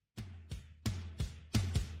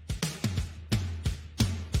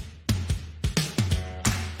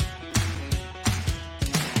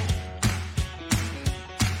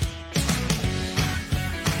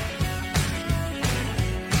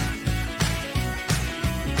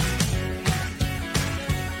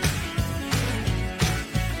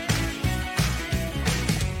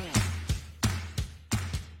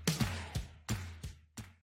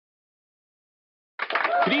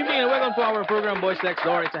welcome to our program, Boys Next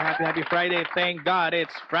Door. It's a happy Friday. Thank God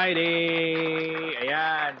it's Friday.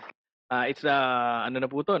 Ayan. It's ano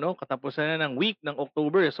na po to, no? Katapusan na ng week ng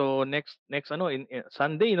October. So next ano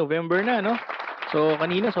Sunday, November na, no? So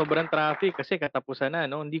kanina sobrang traffic kasi katapusan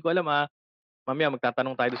na, no? Hindi ko alam mamaya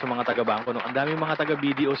magtatanong tayo sa mga taga-bangko, no? Ang daming mga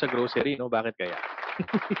taga-BDO sa grocery, no? Bakit kaya?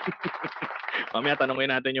 Mamaya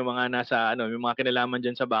tanongin natin yung mga nasa ano, yung mga kinalaman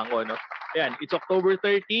diyan sa bangko, no? Ayan, it's October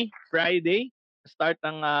 30, Friday. Start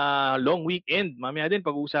ng long weekend. Mamaya din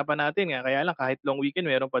pag-uusapan natin, kaya lang kahit long weekend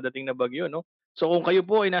meron padating na bagyo, no? So kung kayo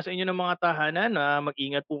po ay nasa inyo ng mga tahanan,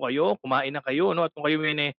 mag-ingat po kayo, kumain na kayo, no? At kung kayo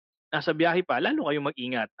ay nasa biyahe pa, lalo kayong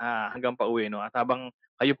mag-ingat hanggang pauwi, no? At habang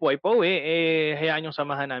kayo po ay pauwi, hayaan yung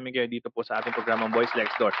samahan namin kayo dito po sa ating programang Boys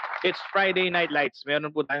Next Door. It's Friday Night Lights. Meron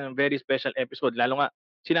po tayong very special episode. Lalo nga,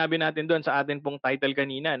 sinabi natin doon sa atin pong title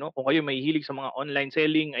kanina, no? Kung kayo may hilig sa mga online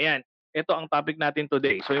selling, ayan, ito ang topic natin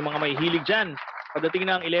today. So yung mga may hilig dyan,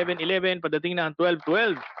 padating na ang 11-11, padating na ang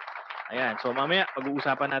 12-12. Ayan, so mamaya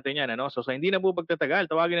pag-uusapan natin yan, ano? So sa hindi na po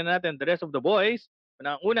pagtatagal, tawagin na natin the rest of the boys.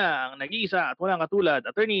 Unang-una, ang nag-iisa at walang katulad,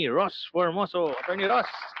 Attorney Ross Formoso. Attorney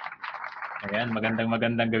Ross. Ayan,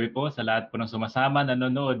 magandang gabi po sa lahat po ng sumasama,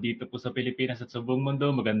 nanonood dito po sa Pilipinas at sa buong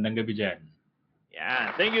mundo. Magandang gabi dyan.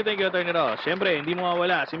 Yan. Thank you, Attorney Ross. Siyempre, hindi mo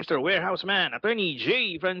mawala si Mr. Warehouse Man, Attorney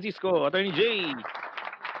J. Francisco. Attorney J.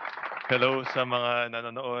 Hello sa mga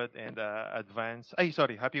nanonood and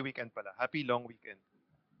happy weekend pala. Happy long weekend.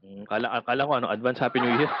 Akala ko, advance Happy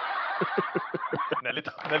New Year.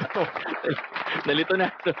 Nalito. Nalito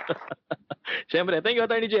na. Siyempre, thank you,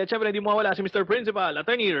 Attorney J. At siyempre, hindi mo mawala si Mr. Principal,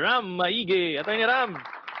 Attorney Ram Maige. Attorney Ram.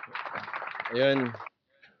 Ayun.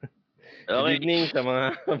 Okay. Good evening sa mga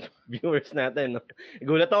viewers natin. No?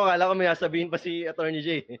 Gulat ako, akala ko may sasabihin pa si Attorney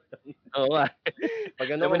J. Oo nga.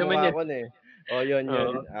 Pag ano, mukha ako na eh. Oh, yun.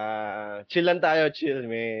 Chill lang tayo, chill.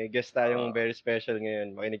 May guest tayong very special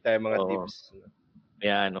ngayon. Makinig tayo mga tips.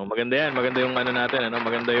 Yan, maganda yan. Maganda yung ano natin, ano?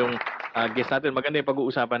 Maganda yung guest natin. Maganda yung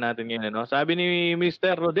pag-uusapan natin ngayon, ano? Sabi ni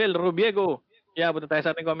Mr. Rodel Rubiego. Punta tayo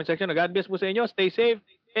sa ating comment section. God bless po sa inyo. Stay safe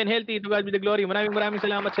and healthy. To God be the glory. Maraming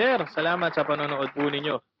salamat, sir. Salamat sa panonood po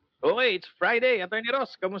ninyo. Okay, it's Friday. Attorney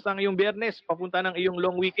Ross, kamusta ang iyong Biyernes? Papunta ng iyong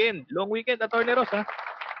long weekend. Long weekend, Attorney Ross, ha?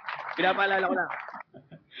 Pinapaalala ko lang.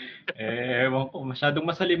 Ewan ko, masyadong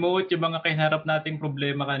masalimuot yung mga kahinarap nating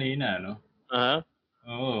problema kanina, no?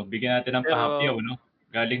 Oo, bigyan natin ng pahapyaw, no?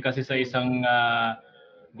 Galing kasi sa isang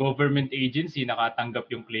government agency, nakatanggap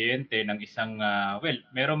yung kliyente ng isang,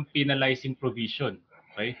 merong penalizing provision,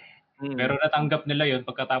 okay? Pero natanggap nila yon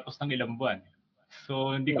pagkatapos ng ilang buwan.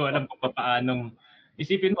 So, hindi ko alam kung paanong,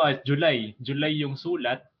 isipin mo, July yung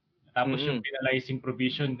sulat, tapos yung penalizing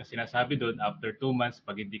provision na sinasabi doon, after 2 months,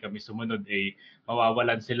 pag hindi kami sumunod,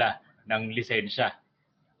 mawawalan sila ng lisensya.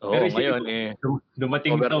 Pero ngayon,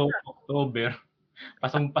 dumating ito, October,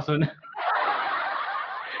 pasong-paso na.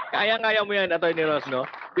 Kaya-kaya mo yan, Attorney Ross, no?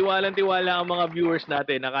 Tiwalang-tiwala ang mga viewers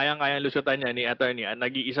natin na kayang-kayang lusutan niya ni Attorney,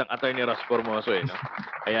 nag-iisang Attorney Ross Formoso, no?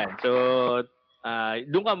 Ayan, so,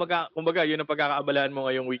 doon ka, kumbaga, yun ang pagkakaabalaan mo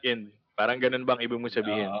ngayong weekend. Parang ganun bang ibig mo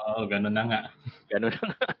sabihin? Oo, ganun na nga. Ganun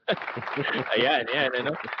na nga. Ayan,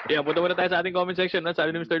 ano? Ayan, punta muna tayo sa ating comment section. No?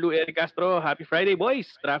 Sabi ni Mr. Lou Eric Castro, Happy Friday, boys.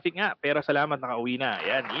 Traffic nga, pero salamat, nakauwi na.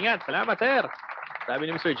 Ayan, ingat. Salamat, sir. Sabi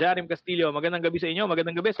ni Mr. Jarim Castillo, magandang gabi sa inyo.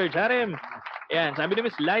 Magandang gabi, Sir Jarim. Ayan, sabi ni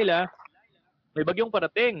Miss Laila, may bagyong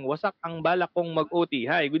parating. Wasak ang balak kong mag-OT.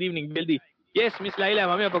 Hi, good evening, Bildy. Yes, Miss Laila,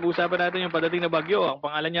 mamaya pag-usapan natin yung padating na bagyo. Ang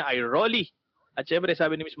pangalan niya ay Rolly. At syempre,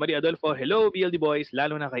 sabi ni Miss Maria Adolfo, hello, BLD boys,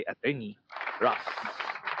 lalo na kay Attorney Ross.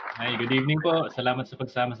 Hi, good evening po. Salamat sa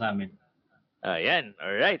pagsama sa amin. Ayan,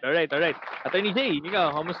 alright. Attorney J,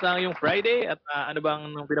 ikaw, kamusta ang iyong Friday? At ano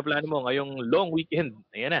bang pinaplano mo ngayong long weekend?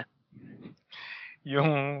 Ayan na.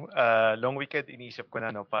 Yung long weekend, iniisip ko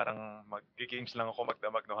na, no, parang mag-games lang ako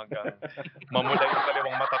magdamag, no, hanggang mamula yung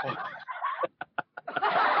kaliwang mata ko.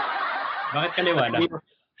 Bakit kaliwa lang?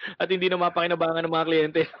 At hindi na mapakinabangan ng mga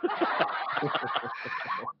kliyente.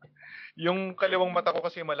 Yung kaliwang mata ko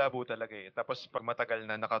kasi malabo talaga eh. Tapos pag matagal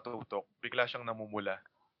na nakatutok, bigla siyang namumula.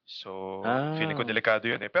 So, feeling ko delikado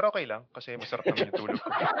yun eh. Pero okay lang kasi masarap naman yung tulog ko.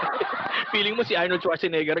 Feeling mo si Arnold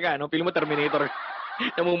Schwarzenegger ka, no? Feeling mo Terminator.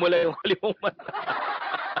 Namumula yung kaliwang mata.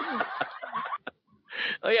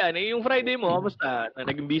 O yan, yung Friday mo, kamusta?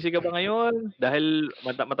 Naging busy ka ba ngayon? Dahil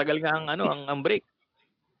matagal nga ang break.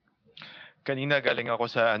 Kanina galing ako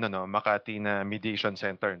sa Makati na mediation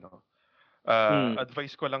center, no.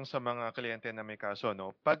 Advice ko lang sa mga kliyente na may kaso,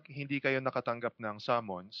 no, pag hindi kayo nakatanggap ng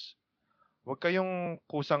summons, huwag kayong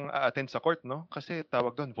kusang attend sa court, no, kasi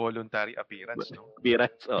tawag doon voluntary appearance, no.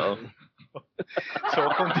 Appearance, oo. So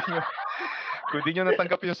Kung di nyo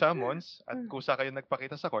natanggap yung summons at kusa kayo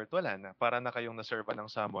nagpakita sa court, wala na. Para na kayong na-serve ng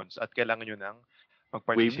summons at kailangan nyo nang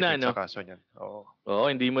Wave na, mag-participate no? sa kaso niyan. Oo. Oo,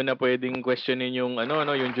 hindi mo na pwedeng questionin yung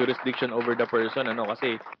yung jurisdiction over the person,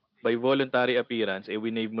 kasi by voluntary appearance,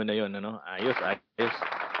 winave mo na yon, Ayos, ayos.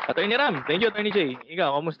 Attorney Ram, thank you, Attorney Jay. Ikaw,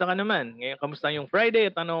 kamusta ka naman? Ngayon, kamusta yung Friday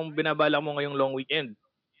at anong binabala mo ngayong long weekend?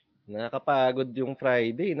 Nakakapagod yung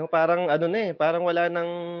Friday, no? Parang parang wala nang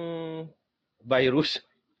virus.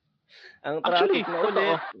 Ang Actually, traffic na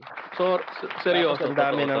ulit. Seryoso. Tapos ang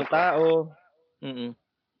dami ng tao. Mm-mm.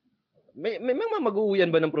 May mga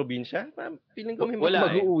mag-uuwian ba ng probinsya? Feeling ko may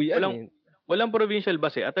mga mag-uuwian Walang provincial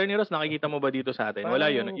bus eh. Attorney Ross, nakikita mo ba dito sa atin?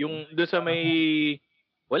 Wala yun. Yung doon sa may...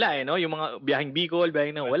 Wala no? Yung mga biyaheng Bicol,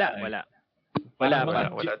 biyaheng wala.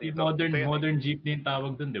 Wala dito. Modern jeepney yung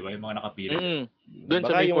tawag doon, di ba? Yung mga nakapila. Doon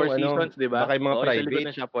sa may Four Seasons, di ba? Baka yung mga private. Sa likod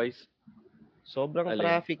ng Shopwise. Sobrang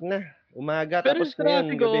traffic na. Umaga pero tapos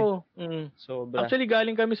ngayon gabi. Sobra. Actually,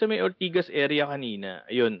 galing kami sa may Ortigas area kanina.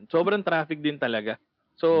 Ayun, sobrang traffic din talaga.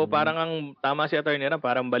 So, parang ang tama si Attorney Ram,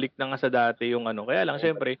 parang balik na nga sa dati yung Kaya lang,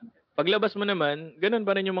 syempre, paglabas mo naman, ganun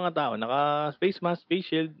pa rin yung mga tao. Naka-face mask, face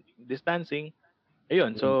shield, distancing.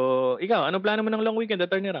 Ayun, so, ikaw, ano plano mo ng long weekend,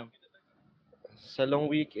 Attorney Ram? Sa long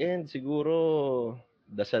weekend, siguro,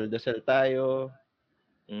 dasal-dasal tayo.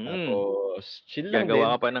 Tapos, chill lang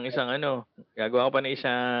Gagawa ka pa ng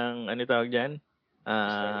isang tawag dyan?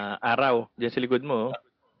 Araw. Diyan sa likod mo.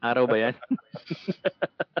 Araw ba yan?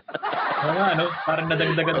 Oo parang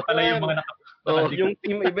nadagdagan pala yung mga yung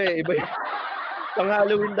team iba.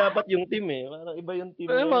 Pang-Halloween dapat yung team eh. Parang iba yung team.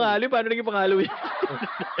 Paano naging pang-Halloween?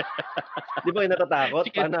 Di ba kayo natatakot?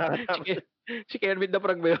 Si Kermit the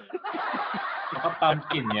Frog ba yun? Baka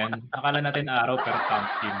pumpkin yan. Akala natin araw pero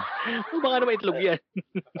pumpkin. Baka naman itlog yan.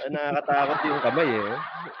 Nakakatakot yung kamay eh.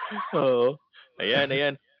 Oo.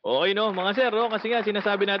 Ayan. Okay no, mga sir, kasi nga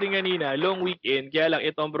sinasabi natin kanina, long weekend, kaya lang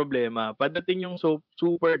ito ang problema. Pagdating yung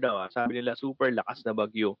super daw, sabi nila super lakas na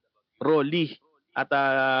bagyo, Rolly. At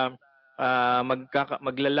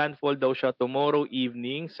magla-landfall daw siya tomorrow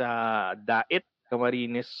evening sa Daet,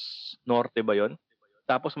 Camarines Norte ba yon?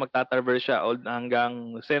 Tapos magta-traverse siya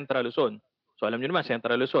hanggang Central Luzon. So alam niyo naman,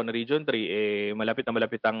 Central Luzon, Region 3, malapit na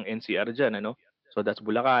malapit ang NCR dyan, So that's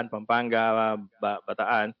Bulacan, Pampanga,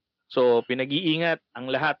 Bataan. So pinag-iingat ang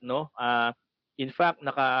lahat, in fact,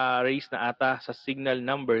 naka-raise na ata sa signal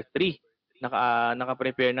number 3.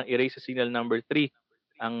 Naka-prepare ng i-raise sa signal number 3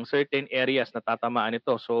 ang certain areas na tatamaan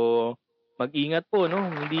ito. So mag-ingat po,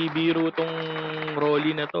 Hindi biro tong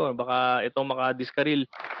Rolly na to. Baka itong makadiskaril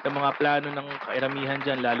ng mga plano ng kairamihan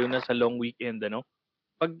diyan lalo na sa long weekend,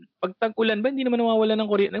 Pag tag-ulan ba hindi naman nawawalan ng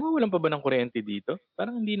kuryente? Nawawalan pa ba ng kuryente dito?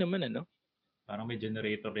 Parang hindi naman, Parang may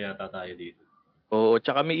generator yata tayo dito. Oo,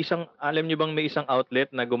 tsaka alam niyo bang may isang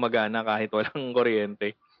outlet na gumagana kahit walang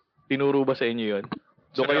kuryente? Tinuro ba sa inyo 'yon?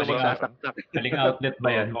 Doon kayo magsasaksak. Aling outlet ba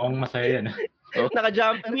yan? Mukhang masaya yan.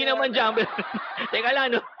 Naka-jumper. Hindi naman jumper. Teka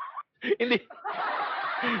lang, Hindi.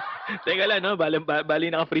 Teka lang,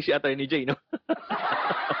 Bali naka-free si Attorney Jay, Si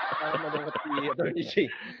Attorney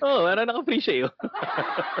Jay. Parang naka-free siya,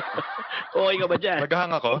 Okay ka ba dyan?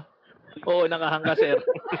 Naghahang ako? Oo, nakahang ka, sir.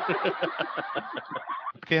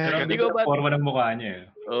 Kaya hindi ko ba forma ng mukha niya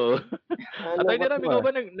Oo. Attorney Ram, ikaw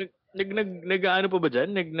ba nag-ano pa ba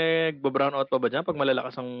dyan? Nag-brown out pa ba dyan pag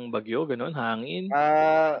malalakas ang bagyo, ganun, hangin?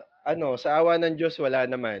 Sa awa ng Diyos wala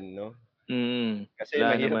naman, Kasi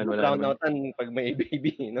mahirap brownoutan pag may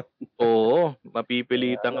baby, Oo,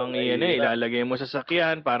 mapipilitan kang ilalagay mo sa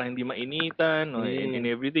sakyan para hindi mainitan, and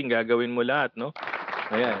everything, gagawin mo lahat,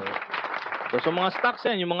 Ayan. So sa mga stocks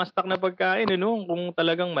yan, yung mga stock na pagkain, kung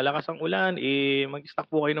talagang malakas ang ulan, mag-stock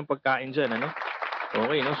po kayo ng pagkain dyan,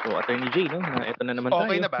 Okay, So Attorney Jay, ito na naman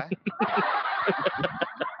tayo. Okay na ba?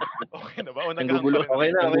 Okay na ba? O Nanggugulo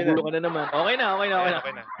ka na naman. Okay na. Okay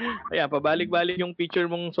na. Ayan, pabalik-balik yung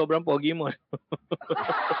picture mong sobrang pogi mo.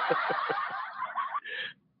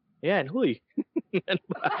 Ayan, huy. Ano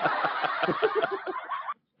ba?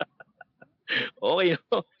 Okay,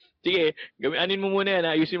 Sige, anin mo muna yan,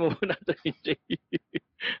 ayusin mo muna ito, Jay.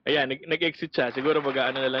 Ayan, nag-exit siya. Siguro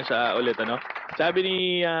mag-aano na lang siya ulit, Sabi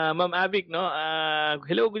ni Ma'am Avic,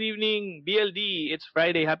 hello, good evening, BLD. It's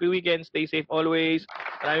Friday. Happy weekend. Stay safe always.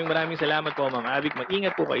 Maraming salamat po, Ma'am Avic.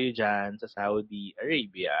 Mag-ingat po kayo dyan sa Saudi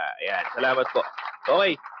Arabia. Ayan, salamat po.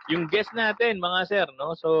 Okay, yung guest natin, mga sir,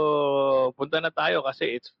 So, punta na tayo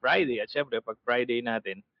kasi it's Friday. At syempre, pag Friday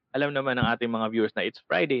natin, alam naman ng ating mga viewers na it's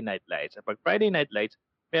Friday Night Lights. At pag Friday Night Lights,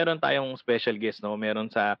 meron tayong special guest, Meron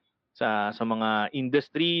sa mga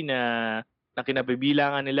industry na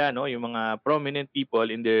kinabibilangan nila, yung mga prominent people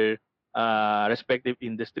in their respective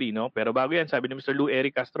industry, Pero bago yan, sabi ni Mr. Lou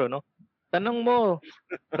Eric Castro, tanong mo,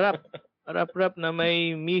 Rap, Rap-rap na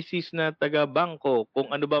may misis na taga-bangko kung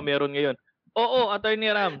ano ba meron ngayon. Oo,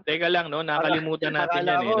 Attorney Ram. Teka lang, no? Nakalimutan natin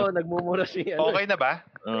Akala yan, eh, ko no? nagmumura si ano. Okay na ba?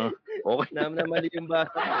 Okay. Na mali yung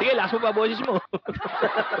basa. Sige, lakas mo pa boses mo.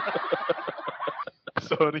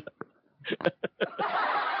 Sorry.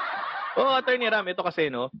 Oo, Attorney Ram, ito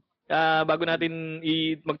kasi, no? Bago natin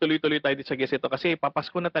magtuloy-tuloy tayo dito sa guest ito kasi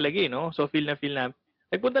papasko na talaga, eh, no? So, feel na namin.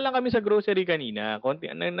 Nagpunta lang kami sa grocery kanina.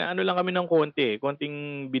 Ano lang kami ng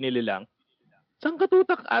konting binili lang.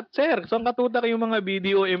 Sangkatutak yung mga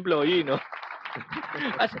BDO employee, no?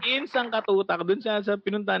 As in, sangkatutak. Dun sa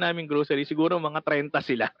pinunta naming grocery, siguro mga 30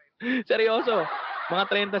 sila. Seryoso. Mga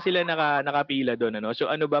 30 sila nakapila doon, ano?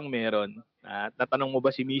 So, ano bang meron? Natanong mo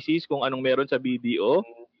ba si Mrs. kung anong meron sa BDO?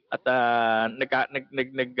 At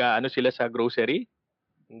ano sila sa grocery?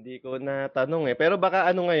 Hindi ko natanong eh. Pero baka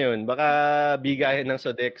ano ngayon? Baka bigayan ng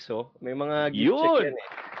Sodexo. May mga gift check Yun! yan eh.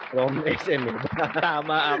 From SM eh.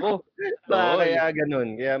 Tama ako. Baka Oo, kaya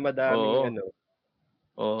ganun. Kaya madaming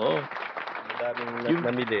Oo. madaming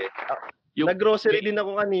namili. Yung- Nag-grocery din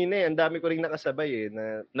ako kanina eh. Ang dami ko rin nakasabay eh.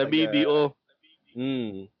 Na BDO.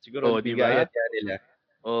 Siguro Diba? bigayan kaya nila.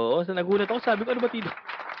 Oo, so nagulat ako. Sabi ko, ano ba dito?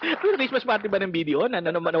 Ano, Christmas party ba ng BDO?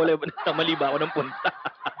 Mali ba ako ng punta?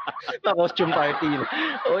 Pa-costume party.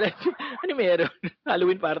 Ano meron?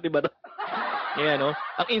 Halloween party ba to? Ayan, no?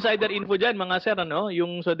 Ang insider info dyan, mga sir, ano?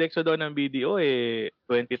 Yung Sodexo daw ng BDO,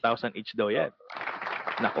 20,000 each daw yan.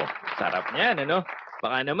 Nako, sarap niyan, ano?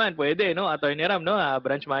 Baka naman, pwede, no? Attorney Ram, no?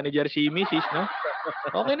 Branch manager si Mrs., no?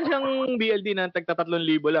 Okay na siyang BLD na tagta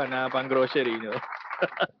 3,000 lang na pang grocery, no?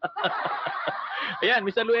 Ayan,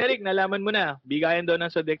 Mr. Lou Eric, nalaman mo na. Bigayan daw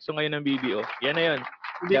ng Sodexo ngayon ng BDO. Yan na yun.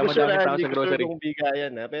 Hindi Kaya ko sure, madaming tao hindi sa ko grocery. sure kung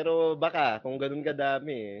bigayan ha. Pero baka, kung ganun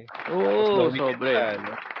kadami eh. Oo, Mas weekend sobre. pa,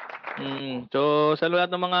 no? So, sa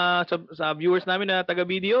lahat ng mga sa viewers namin na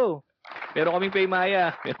taga-BDO, meron kaming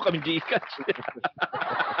Paymaya, meron kaming Gcash.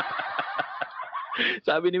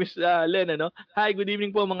 Sabi ni Miss Len, ano? Hi, good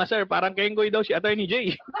evening po mga sir. Parang Kengoy daw si Attorney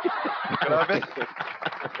J. Grabe.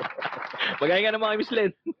 Magaling ka naman kay Miss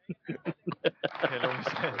Len. Hello,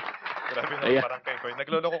 Miss Len. Grabe naman, Ayan. parang Kenkoy.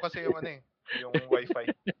 Nagloloko kasi yung yung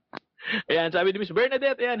wifi. Ayan, sabi ni Miss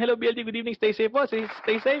Bernadette, ayan, hello BLT, good evening, stay safe po.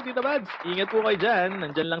 Stay safe, Tita Bads. Ingat po kayo dyan.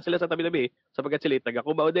 Nandyan lang sila sa tabi-tabi sapagkat sila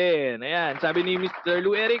taga-Cubao din. Ayan, sabi ni Mr.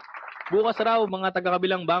 Lou Eric, bukas raw, mga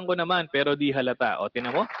taga-kabilang bangko naman, pero di halata. O,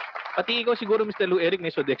 tinan mo? Pati ikaw siguro, Mr. Lou Eric,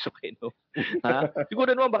 may Sodexo kayo, no? Ha?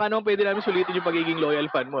 Siguro naman, baka naman pwede namin sulitin yung pagiging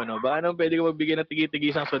loyal fan mo, no? Baka naman pwede ka magbigay ng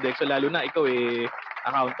tigi-tigisang Sodexo, lalo na ikaw,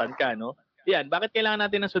 accountant ka, no? Yan, bakit kailangan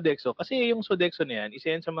natin ng Sodexo? Kasi yung Sodexo na yan, isa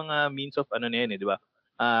yan sa mga means of ano na yan, di ba?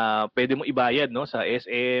 Pwede mo ibayad, no, sa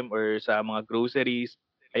SM or sa mga groceries.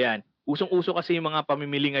 Ayan, usong-uso kasi yung mga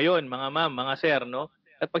pamimili ngayon, mga ma'am, mga sir, no?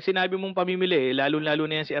 At pag sinabi mong pamimili, lalo-lalo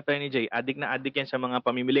na yan si Attorney J, addict na addict yan sa mga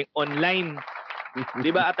pamimiling online.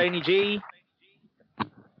 Di ba, Attorney J?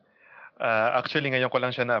 Actually, ngayon ko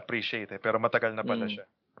lang siya na-appreciate pero matagal na pala siya.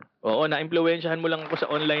 Oo, na-impluwensyahan mo lang ako sa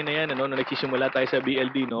online na yan, ano, nung nagsisimula tayo sa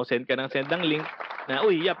BLD, no? Send ng link na,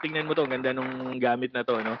 uy, tingnan mo to, ganda nung gamit na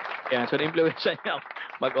to, no? Yan, so na-impluwensyahan niya ako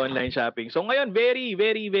mag-online shopping. So ngayon, very,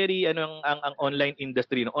 very, very, ang online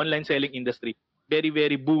industry, no? Online selling industry, very,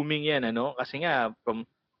 very booming yan, ano? Kasi nga, from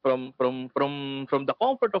the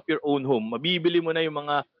comfort of your own home, mabibili mo na yung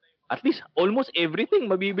mga, at least, almost everything,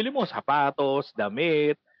 mabibili mo, sapatos,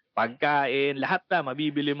 damit, pagkain, lahat na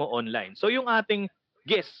mabibili mo online. So yung ating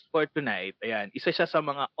guest for tonight, ayan, isa siya sa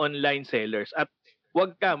mga online sellers at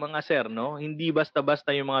wag ka mga sir, no, hindi basta-basta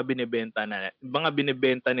yung mga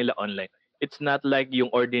binebenta nila online. It's not like yung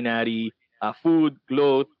ordinary food,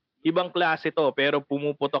 clothes, ibang klase to pero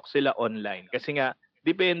pumuputok sila online kasi nga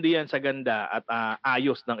depende yan sa ganda at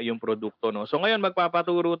ayos ng iyong produkto, no. So ngayon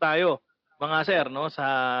magpapaturo tayo mga sir, no,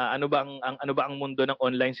 sa ano ba ang mundo ng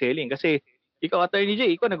online selling kasi ikaw, Attorney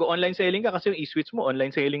J, ikaw nag-online selling ka kasi yung e-switch mo,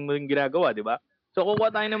 online selling mo yung ginagawa, di ba? So,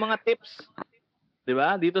 kukuha tayo ng mga tips, di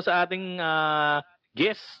ba? Dito sa ating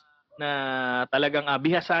guest na talagang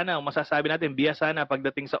bihasa na, masasabi natin, bihasa na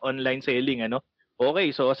pagdating sa online selling, ano?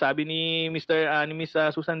 Okay, so sabi ni Miss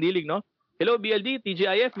Susan Dilig, no? Hello, BLD,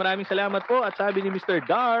 TGIF, maraming salamat po. At sabi ni Mr.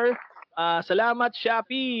 Dar, salamat,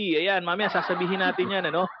 Shopee. Ayan, mamaya sasabihin natin yan,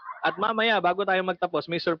 ano? At mamaya, bago tayo magtapos,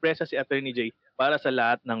 may sorpresa si Attorney J para sa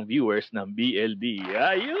lahat ng viewers ng BLD.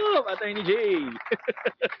 Ayun, Attorney J!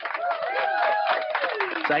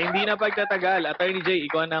 Sa hindi na pagtatagal, Attorney J,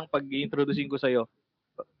 ikaw na ang pag-introducing ko sa'yo.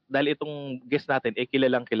 Dahil itong guest natin,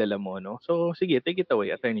 kilalang kilala mo, no? So, sige, take it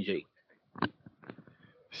away, Attorney J.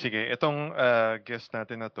 Sige, itong guest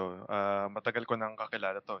natin na to, matagal ko nang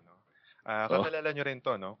kakilala to, no? Kakilala nyo rin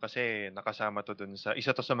to, no? Kasi nakasama to dun sa,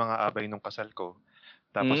 isa to sa mga abay nung kasal ko.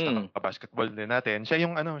 Tapos naka-basketball din natin. Siya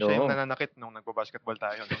yung nananakit nung nagbo-basketball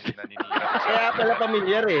tayo, nung naninira. Kaya pala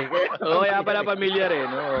pamilyar eh. Kaya pala pamilyar eh,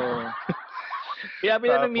 no? Kaya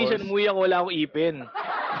pala nung mission, umuwi ako, wala akong ipin.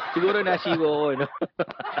 Siguro nasigo ko, no?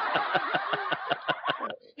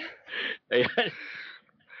 Ayan.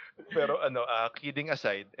 Pero kidding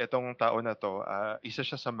aside, etong tao na to, isa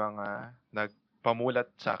siya sa mga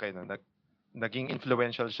nagpamulat sa akin, no? Naging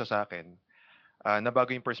influential siya sa akin.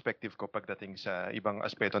 Nabago yung perspective ko pagdating sa ibang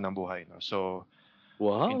aspeto ng buhay, no? So,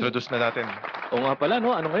 introduce na natin. O nga pala,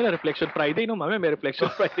 no? Ano ngayon? Reflection Friday, no? Mamaya may Reflection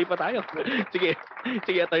Friday pa tayo. Sige,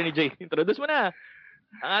 Attorney Jay. Introduce mo na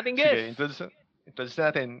ang ating guest. Sige, introduce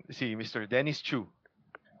natin si Mr. Dennis Chu.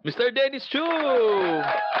 Mr. Dennis Chu!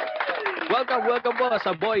 Welcome po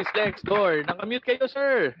sa Boys Next Door. Nakamute kayo,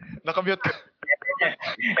 sir. Nakamute.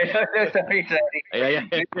 Sorry. Ayan.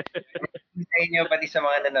 Sa inyo, pati sa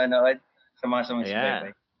mga nanonood, sa mga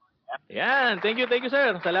sumusubaybay. Ayan. Thank you,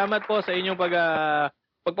 sir. Salamat po sa inyong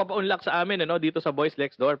pagpapa-unlock sa amin dito sa Boys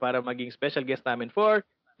Next Door para maging special guest namin for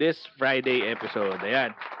this Friday episode.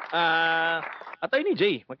 Ayan. Attorney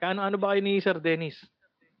Jay, magkano ba kayo ni Sir Dennis?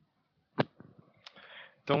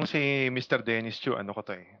 Itong si Mr. Dennis Chu, ko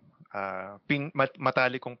to eh.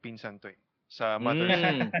 Matali kong pinsan to eh. Sa Mother's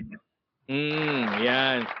Day.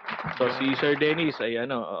 Yan. So si Sir Dennis ay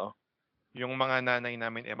oo. Yung mga nanay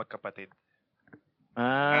namin ay magkapatid.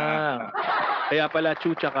 Kaya pala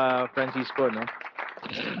Chu tsaka Francisco, no?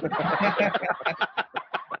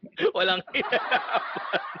 Walang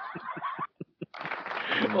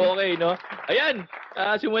Okay, no? Ayan,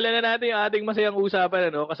 simulan na natin yung ating masayang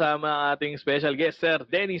usapan, kasama ang ating special guest, Sir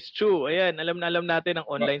Dennis Chu. Ayan, alam natin ang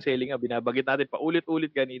online selling, binabagit natin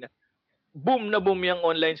paulit-ulit kanina. Boom na boom yung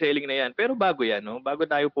online selling na yan. Pero bago yan, bago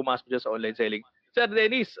tayo pumasok dyan sa online selling, Sir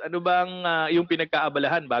Dennis, ano bang yung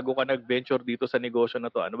pinagkaabalahan bago ka nag-venture dito sa negosyo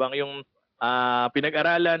na to? Ano bang yung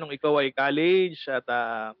pinag-aralan nung ikaw ay college at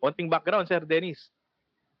konting background, Sir Dennis?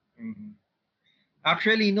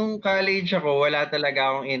 Actually, nung college ako, wala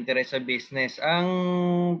talaga akong interest sa business. Ang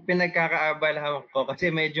pinagkakaabalahan ko,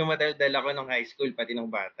 kasi medyo madaldal ako nung high school, pati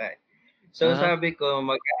nung bata. So sabi ko,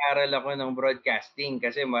 mag-aaral ako ng broadcasting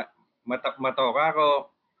kasi matoka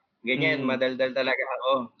ako. Ganyan, madaldal talaga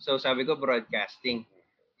ako. So sabi ko, broadcasting.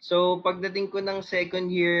 So pagdating ko ng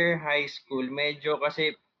second year high school, medyo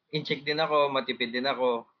kasi in-check din ako, matipid din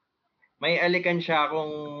ako. May alikansya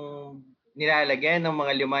akong nilalagyan ng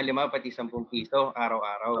mga 5 pati 10 piso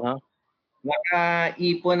araw-araw.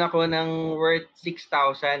 Nakaipon ako ng worth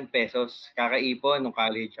 6,000 pesos. Kakaipon nung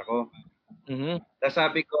college ako. Tapos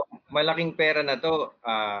sabi ko, malaking pera na to.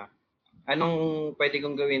 Anong pwede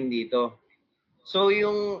kong gawin dito? So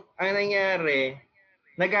yung ang nangyari,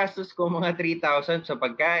 nagastos ko mga 3,000 sa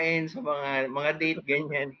pagkain, sa mga date,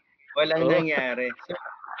 ganyan. Walang nangyari. So,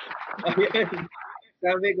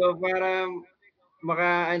 sabi ko,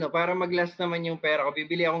 para mag-last naman yung pera ko,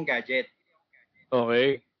 bibili akong gadget.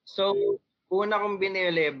 Okay. So, una kong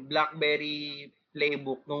binili, BlackBerry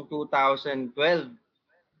Playbook nung 2012.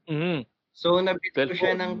 So, nabili ko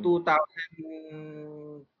siya ng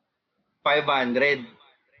 2,500.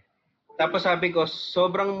 Tapos sabi ko,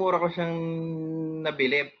 sobrang mura ko siyang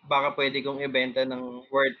nabili. Baka pwede kong ibenta ng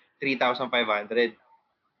worth 3,500.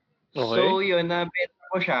 Okay. So, yun, nabenta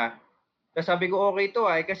ko siya. Tapos sabi ko, okay to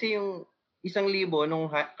kasi yung 1,000 nung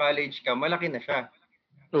college ka, malaki na siya.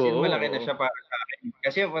 Kasi malaki na siya para sa akin.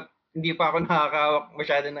 Kasi hindi pa ako nakakahawak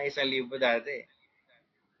masyado ng 1,000 dati.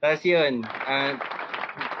 Tapos yun,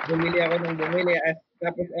 bumili ako ng bumili.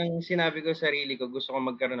 Tapos ang sinabi ko sa sarili ko, gusto ko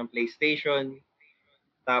magkaroon ng PlayStation.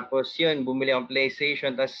 Tapos yun, bumili akong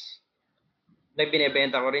PlayStation. Tapos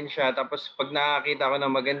binibenta ko rin siya. Tapos pag nakakita ko ng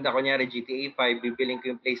maganda, kunyari GTA 5, bibiling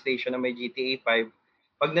ko yung PlayStation na may GTA 5.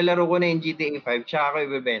 Pag nalaro ko na yung GTA 5, tsaka ako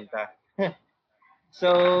ibibenta.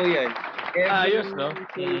 So, yun. Ayos, no?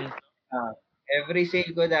 Every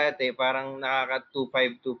sale ko dati, parang nakaka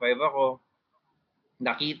 2,525 ako.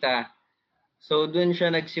 Nakita. So, dun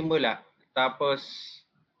siya nagsimula. Tapos,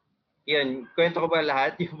 yun. Kwento ko ba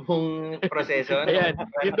lahat yung proseso? Ayan.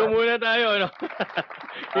 Dito muna tayo, no?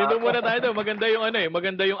 Dito muna tayo. Maganda yung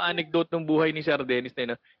maganda yung anecdote ng buhay ni Sir Dennis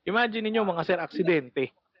na Imagine niyo mga sir,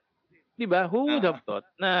 aksidente. Di ba? Who would have thought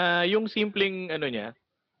na yung simpleng niya,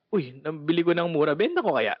 nabili ko ng mura, benta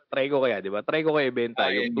ko kaya? Try ko kaya, di ba? Try ko kaya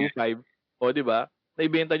benta yung 2,500. O, di ba?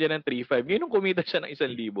 Naibenta niya ng 3,500. Ngayon nung kumita siya ng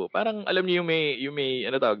 1,000. Parang alam niyo yung may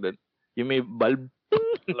ano tawag doon? Yung may bulb.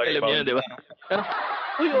 Alam niyo, di ba?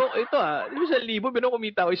 Pero, ito yung 1,000,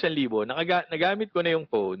 kumita ako 1,000. Nagamit ko na yung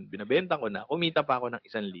phone, binabenta ko na, kumita pa ako ng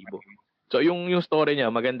 1,000. So yung story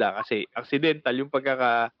niya maganda kasi accidental yung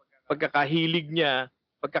pagkakahilig niya,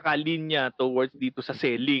 pagkakalin niya towards dito sa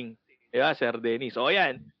selling. Yeah, Sir Dennis. O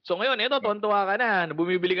yan. So ngayon, ito, tontuwa ka na.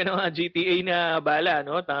 Bumibili ka ng mga GTA na bala,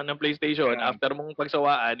 no? Ng PlayStation. After mong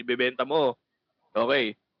pagsawaan, ibebenta mo.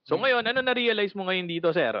 Okay. So ngayon, ano na-realize mo ngayon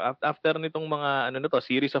dito, sir? After nitong mga,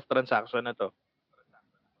 series of transaction na to?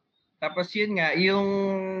 Tapos yun nga, yung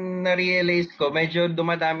na-realize ko, medyo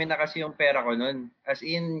dumadami na kasi yung pera ko nun. As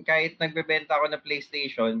in, kahit nagbebenta ako ng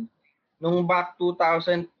PlayStation, nung back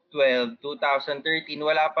 2012, 2013,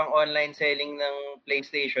 wala pang online selling ng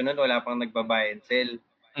PlayStation nun, wala pang nagbabuy and sell.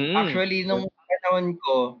 Actually, nung panahon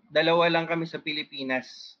ko, 2 lang kami sa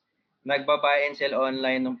Pilipinas nagbabuy and sell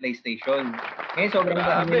online ng PlayStation. Ngayon, sobrang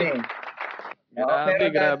dami na eh.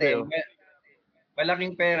 Grabe.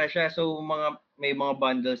 Malaking pera siya. So, may mga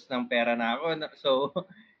bundles ng pera na ako. So,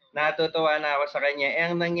 natutuwa na ako sa kanya.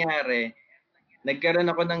 Ang nangyari, nagkaroon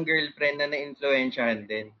ako ng girlfriend na na-influensyahan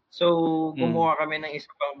din. So, gumawa kami ng isa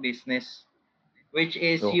pang business, which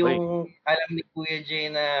is yung alam ni Kuya Jay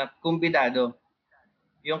na Kumbidado.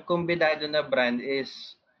 Yung Kumbidado na brand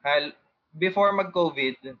is, before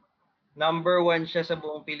mag-COVID, number 1 siya sa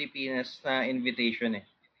buong Pilipinas na invitation eh.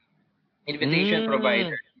 Invitation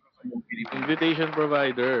provider. Invitation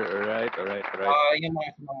provider. Alright. Yung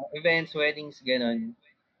mga events, weddings, ganun.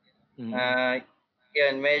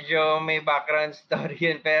 Yan, medyo may background story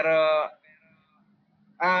yun. Pero,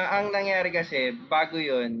 ang nangyari kasi, bago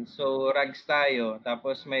yun, so rags tayo,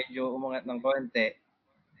 tapos medyo umangat ng konti.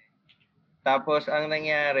 Tapos, ang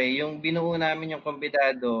nangyari, yung binuo namin yung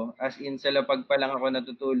Kumbidado, as in, sa lapag pa lang ako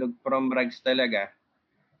natutulog from rags talaga.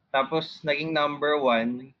 Tapos, naging number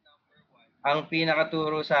 1. Ang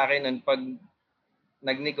pinakaturo sa akin nun, pag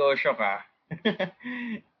nagnegosyo ka,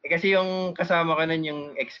 kasi yung kasama ko nun yung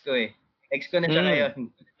ex ko eh. Ex ko na siya ngayon.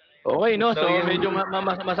 Okay, no? So medyo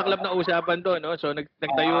masaklap na usapan to, no? So,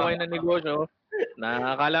 nagtayo kayo ng negosyo,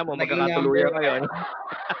 nakakala mo, magkakatuluyan kayo, no?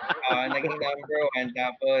 Naging number 1.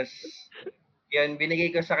 Tapos, yun, binigay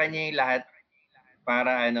ko sa kanya yung lahat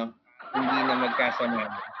para, hindi na magkasama.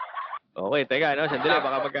 Okay, teka, no? Sandali,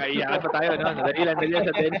 baka magkaiyakan pa tayo, no? Sandali lang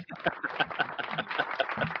sa Dennis.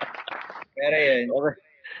 Pero yun. Okay.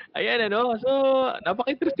 Ayan, So,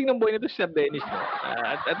 napaka-interesting ng buhay nito si Sir Dennis, no?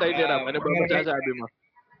 At tayo Ram, ano ba masasabi mo?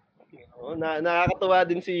 Nakakatuwa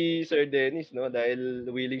din si Sir Dennis, no?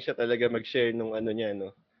 Dahil willing siya talaga mag-share nung niya,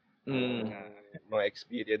 no? Mga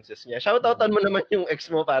experiences niya. Shoutoutan mo naman yung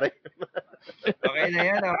ex mo, pare. Okay na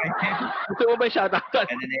yan, okay. Gusto mo ba shoutoutan?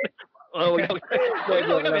 Ikaw naman.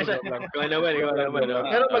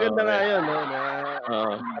 Pero maganda nga yun, no? Na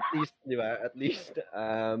at least, di ba? At least,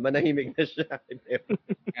 manahimik na siya.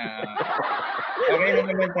 Okay na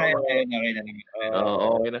naman tayo. Okay na naman.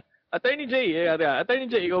 Okay na. Attorney Jay,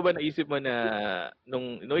 ikaw ba naisip mo na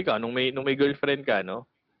nung may girlfriend ka, no?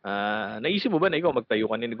 Naisip mo ba na ikaw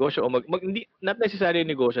magtayo ka ng negosyo o hindi not necessarily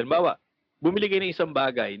negosyo, bawa bumili kayo ng isang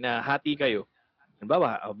bagay na hati kayo.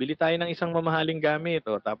 Halimbawa, bili tayo ng isang mamahaling gamit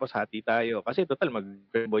tapos hati tayo kasi total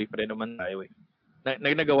mag-boyfriend naman tayo eh.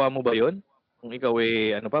 Nagawa mo ba 'yon? Kung ikaw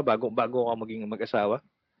bago ka maging mag-asawa?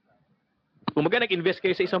 Kung nag-invest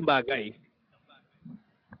kayo sa isang bagay.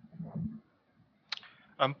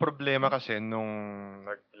 Ang problema kasi nung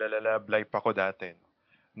naglalab life ako dati,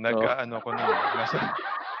 ako nun,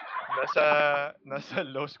 nasa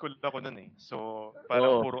law school ako nun eh. So,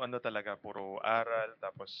 parang puro puro aral,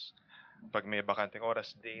 tapos pag may bakanteng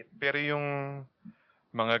oras, date. Pero yung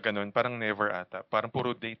mga ganun, parang never ata. Parang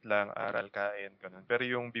puro date lang, aral, kain, ganun. Pero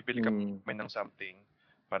yung bibili kami ng something,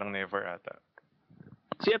 parang never ata.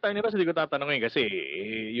 Si Attorney Ross, hindi ko tatanungin kasi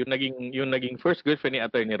yung naging first girlfriend ni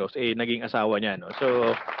Attorney Ross, naging asawa niya, no?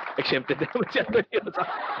 So, exempted naman si Attorney Ross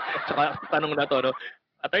sa tanong na to, no?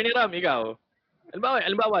 Attorney Ram, ikaw,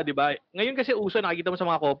 halimbawa, di ba? Ngayon kasi uso, nakikita mo sa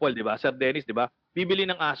mga couple, di ba? Sir Dennis, di ba? Bibili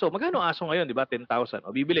ng aso. Magkano aso ngayon, di ba? 10,000.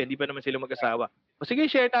 O bibili, hindi pa naman sila mag-asawa. O sige,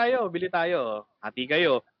 share tayo, bili tayo. Hati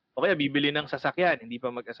kayo. O kaya bibili ng sasakyan, hindi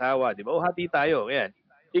pa mag-asawa, di ba? O hati tayo. Ayan.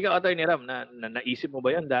 Ikaw, Attorney Ram, naisip mo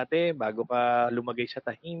ba yan dati bago ka lumagay sa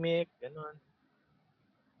tahimik? Ganon.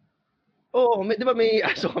 Oo, di ba may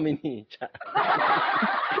aso kami ni Cha?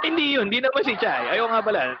 Hindi yun, hindi naman si Cha. Ayaw nga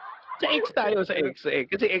pala. Sa ex tayo, sa ex.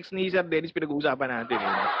 Kasi ex ni Sir Dennis pinag-uusapan natin.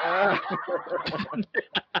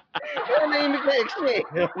 Kaya naimik na ex niya eh.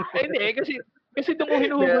 Hindi, kasi doon ko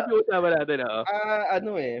hinuhugot yung usapan natin.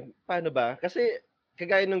 Paano ba? Kasi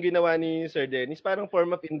kagaya nung ginawa ni Sir Dennis, parang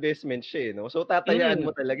form of investment siya, no? So tatayaan mo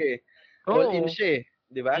talaga eh. All in siya,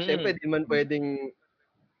 'di ba? Syempre di man pwedeng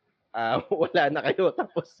wala na kayo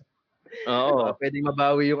tapos pwedeng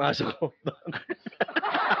mabawi yung aso ko.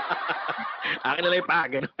 Akin na lang yung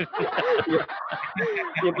pag,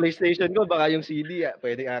 yung PlayStation ko, baka yung CD,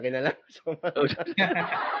 pwedeng akin na lang. So,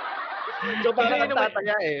 So parang Hindi kang naman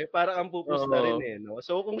tataya parang kang pupusta rin oo. no?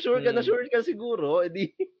 So kung sure ka siguro,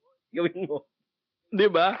 edi gawin mo. 'Di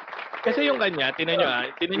ba? Kasi yung kanya tingnan niyo,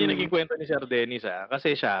 tingnan niyo naging Mm. kwento ni Sir Dennis,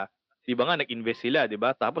 kasi siya 'di ba nga nag-invest sila 'di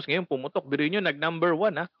ba? Tapos ngayon pumutok, biruin niyo nag-number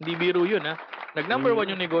 1 hindi biro 'yun Nag-number 1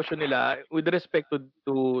 Mm. yung negosyo nila with respect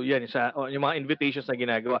to 'yan yung mga invitations na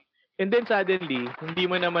ginagawa. And then suddenly, hindi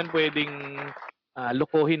mo naman puwedeng,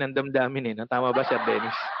 lokohin ang damdamin, no? Tama ba Sir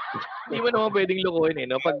Dennis? Hindi mo naman puwedeng lokohin,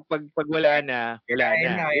 'no? Pag wala na, wala Kinain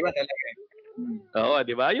na, na, 'di kaya ba? na talaga. Oo,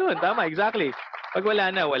 'di ba? 'Yun, tama, exactly. Pag wala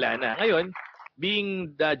na, wala na. Ngayon,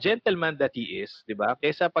 being the gentleman that he is, 'di ba?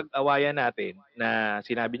 Kaysa pag-awayan natin na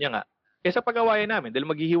sinabi niya nga, kaysa pag-awayan namin dahil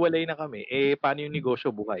maghihiwalay na kami, paano yung negosyo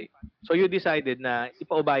buhay? So you decided na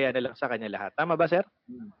ipaubaya na lang sa kanya lahat. Tama ba, sir?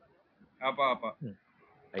 Apa.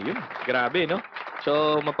 Ayun, grabe, no?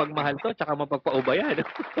 So, mapagmahal to, tsaka mapagpaubaya, no?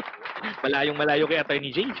 Malayong-malayo kay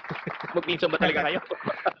Attorney J. Magpinsan ba talaga kayo?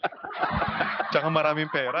 Tsaka maraming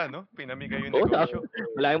pera, no? Pinamigay yung Oo, negosyo.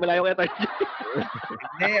 malayong-malayo kay Attorney J.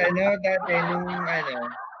 Hindi, dati,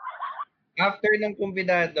 after ng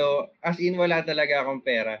kumbinado, as in wala talaga akong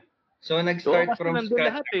pera. So, Oo, nag-start kasi from nandun scratch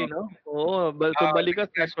lahat, ako. no? Oo, so balikan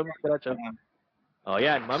start from scratch, Oh,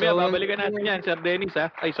 yan. Mamaya So, babalikan natin yan, Sir Dennis,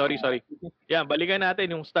 Ay, sorry. Yan, balikan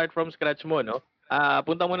natin yung start from scratch mo, no?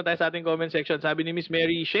 Punta muna tayo sa ating comment section. Sabi ni Miss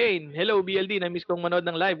Mary Shane, hello BLD, na-miss kong manood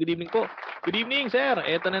ng live. Good evening po. Good evening, sir.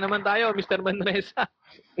 Eto na naman tayo, Mr. Manresa.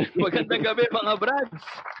 Magandang gabi, mga brads.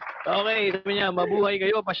 Okay, sabi niya, mabuhay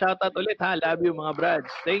kayo. Pa-shoutout ulit, ha? Love you, mga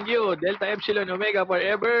brads. Thank you. Delta Epsilon Omega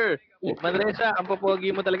forever. Manresa, ang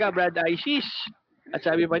papogi mo talaga, Brad Aishish. At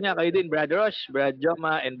sabi pa niya, kayo din, Brad Rosh, Brad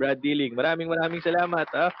Joma, and Brad Diling. Maraming salamat.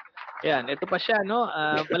 Yan, ito pa siya, no?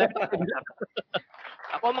 Palagpasin lang.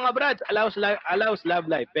 Ako mga Brad, allows love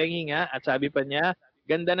life. Pengi nga. At sabi pa niya,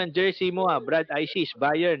 ganda ng jersey mo Brad Aishish,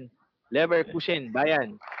 Bayern, Leverkusen,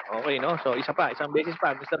 Bayern. Okay, no? So, isang beses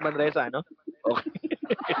pa, Mr. Manresa, no? Okay.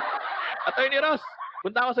 Attorney Ross,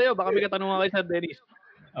 punta ako sa'yo. Baka may katanungan kay Sir Dennis.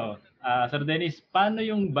 Sir Dennis, paano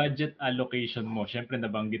yung budget allocation mo? Siyempre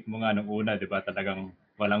nabanggit mo nga nung una, 'di ba? Talagang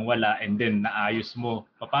walang-wala and then naayos mo.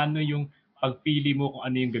 Paano yung pagpili mo kung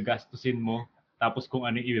ano yung gagastusin mo tapos kung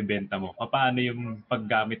ano yung ibebenta mo? Paano yung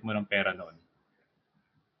paggamit mo ng pera noon?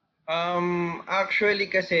 Actually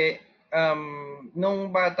kasi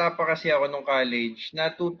nung bata pa kasi ako nung college,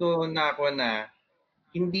 natuto na ako na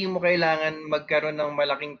hindi mo kailangan magkaroon ng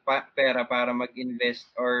malaking pera para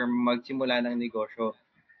mag-invest or magsimula ng negosyo.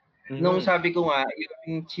 Nung sabi ko nga,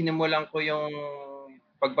 yung sinimulan ko yung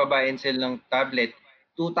pagbabuy and sell ng tablet,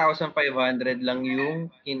 2,500 lang yung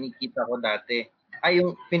kinikita ko dati.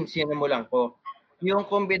 Yung sinimulan ko. Yung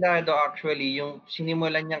kombinado actually, yung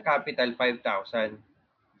sinimulan niyang capital, 5,000.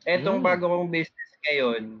 Etong bago kong business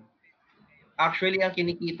ngayon, actually ang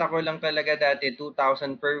kinikita ko lang talaga dati,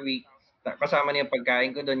 2,000 per week. Kasama niya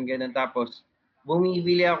pagkain ko doon, ganun. Tapos,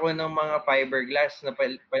 bumibili ako ng mga fiberglass na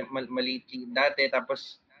maliit dati.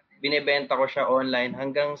 Tapos, binebenta ko siya online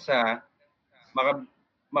hanggang sa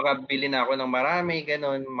makabili na ako ng marami,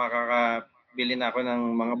 ganun, makakabili na ako ng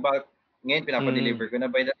mga bulk. Ngayon, pinapadeliver ko na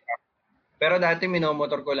by the truck. Pero dati,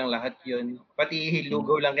 minomotor ko lang lahat yun. Pati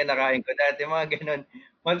lugaw lang kinakain ko dati, mga ganun.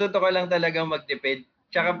 Matuto ka lang talagang magtipid.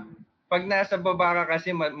 Tsaka, pag nasa baba ka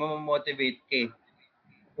kasi, mamomotivate ka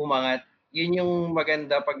umangat. Yun yung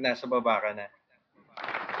maganda pag nasa baba ka na.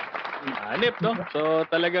 Hanip, no? So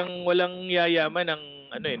talagang walang yayaman ng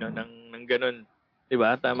ng ganun. 'Di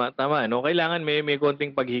ba? Tama, no? Kailangan may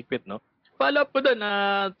konting paghigpit, no? Follow up ko doon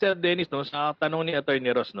Sir Dennis, no, sa tanong ni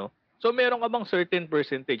Attorney Ross, no. So meron ka bang certain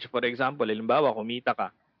percentage, for example, halimbawa kumita ka,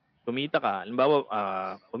 halimbawa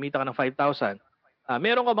kumita ka ng 5,000.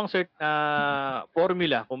 Meron ka bang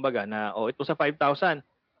formula kumbaga na ito sa 5,000,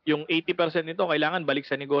 yung 80% nito kailangan balik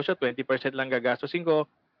sa negosyo, 20% lang gagastusin ko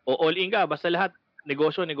o all in ka basta lahat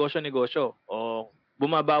negosyo o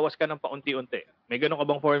bumabawas ka ng paunti-unti. May ganun ka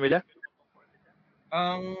bang formula?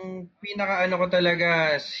 Ang pinaka-ano ko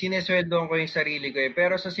talaga, sinesweldoan ko yung sarili ko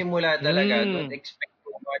Pero sa simula talaga, don't expect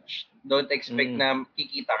too much. Don't expect na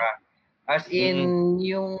kikita ka. As in,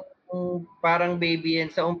 yung parang baby yan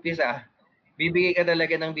sa umpisa, bibigay ka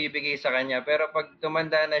talaga ng bibigay sa kanya. Pero pag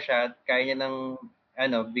tumanda na siya, kaya niya ng,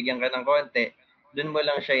 bigyan ka ng konti, dun mo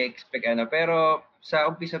lang siya i-expect. Pero sa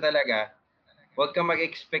umpisa talaga, huwag ka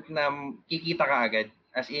mag-expect na kikita ka agad.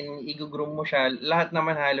 As in, i-groom mo siya. Lahat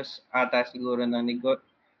naman halos ata siguro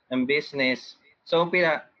ng business. So,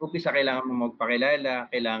 umpisa kailangan mo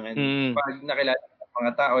magpakilala. Kailangan, pag nakilala ng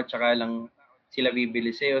mga tao, tsaka lang sila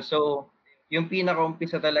bibili sa'yo. So, yung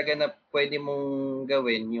pinaka-umpisa talaga na pwede mong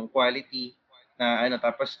gawin, yung quality, na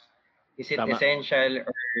tapos, is it essential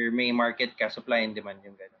or may market ka, supply and demand,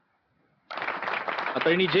 yung gano'n.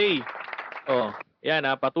 Attorney J, Oh, yan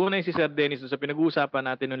patunay si Sir Dennis sa pinag-uusapan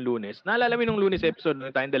natin nung Lunes. Naalala mo nung Lunes episode nung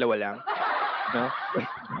tayong dalawa lang? No?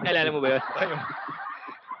 Naalala mo ba yun?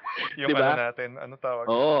 Yung Diba? ano natin, ano tawag?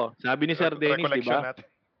 Oo, sabi ni Sir Dennis, Recollection diba? natin.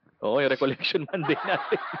 Oo, yung recollection Monday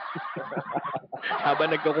natin.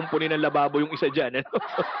 Habang nagkukumpuni ng lababo yung isa dyan, ano?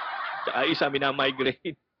 Tsaka isa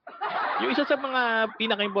minamigrate. Yung isa sa mga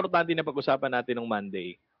pinaka-importante na pag-usapan natin ng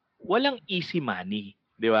Monday, walang easy money.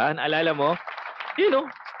 Di ba? Naalala mo? You know,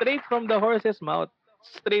 straight from the horse's mouth,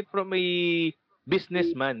 straight from a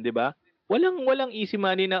businessman, di ba? Walang easy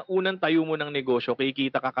money na unang tayo mo ng negosyo,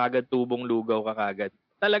 kikita ka kagad, tubong lugaw ka kagad.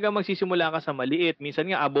 Talaga magsisimula ka sa maliit.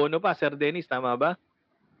 Minsan nga abono pa, Sir Dennis, tama ba?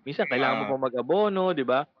 Minsan kailangan mo pa mag-abono, di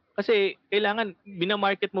ba? Kasi kailangan,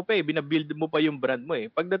 binamarket mo pa binabuild mo pa yung brand mo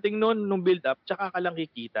Pagdating noon, nung build up, tsaka ka lang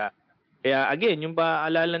kikita. Kaya again, yung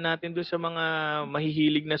paalala natin doon sa mga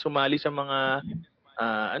mahihilig na sumali sa mga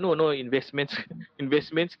investments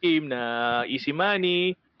investment scheme na easy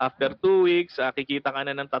money, after 2 weeks, kikita ka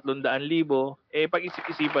na ng 300,000,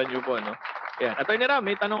 pag-isip-isipan niyo po, no? Yan. Attorney Ram,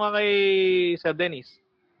 may tanong ka kay Sir Dennis.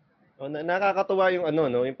 Nakakatuwa yung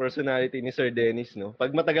yung personality ni Sir Dennis, no?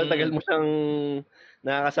 Pag matagal-tagal mo siyang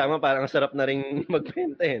nakakasama, parang sarap na ring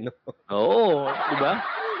magbenta, no? Oo, di ba?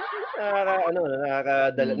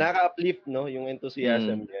 Nakaka-uplift, no, yung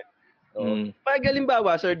enthusiasm niya. Pag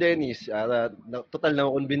halimbawa, Sir Dennis, total na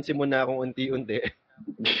convince mo na akong unti-unti.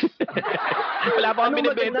 Wala pa akong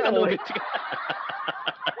binibenta,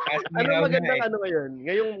 Anong magandang ngayon?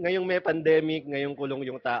 Ngayong may pandemic, ngayong kulong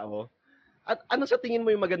yung tao. At ano sa tingin mo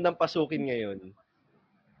yung magandang pasukin ngayon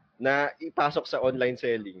na ipasok sa online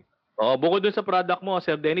selling? Bukod dun sa product mo,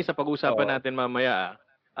 Sir Dennis, sa pag-usapan natin mamaya.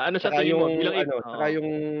 Ano sa tingin mo? Saka yung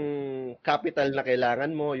capital na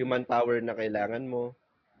kailangan mo, yung manpower na kailangan mo.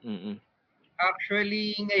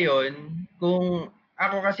 Actually, ngayon, kung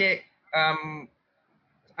ako kasi,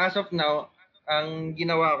 as of now, ang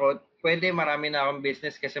ginawa ko, pwede marami na akong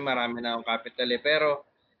business kasi marami na akong capital Pero,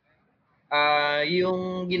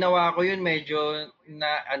 yung ginawa ko yun, medyo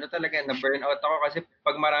na burnout ako kasi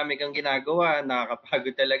pag marami kang ginagawa,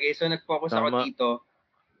 nakakapagod talaga. So, nag-focus ako dito.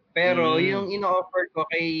 Pero yung ino-offer ko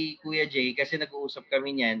kay Kuya Jay, kasi nag-uusap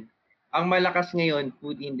kami niyan, ang malakas ngayon,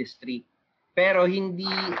 food industry. Pero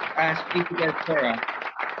hindi as physical store.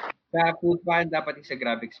 Sa Food Panda, pati sa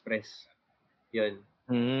Grab Express. Yun.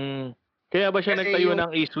 Kaya ba siya nagtayo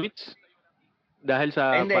ng e-sweets? Dahil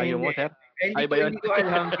sa payo mo, sir? Ay ba yun? Hindi ko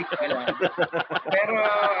alam. Pero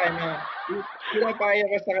pinapayo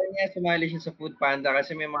ko sa kanya, sumali siya sa Food Panda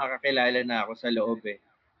kasi may mga kakilala na ako sa loob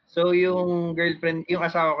So yung girlfriend, yung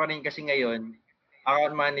asawa ko rin kasi ngayon,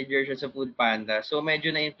 account manager siya sa Food Panda. So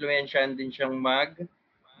medyo na-influensyan din siyang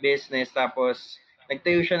mag-business. Tapos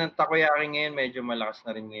nagtayo siya ng takoyaki ngayon, medyo malakas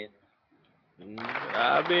na rin ngayon.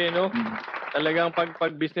 Grabe, no? Talagang pag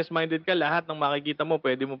business-minded ka, lahat ng makikita mo,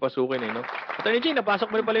 pwede mo pasukin, no? Attorney Jay,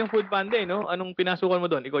 napasok mo rin pala yung Food Panda, no? Anong pinasukan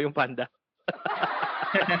mo doon? Ikaw yung panda.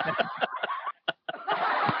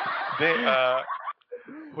 Hindi,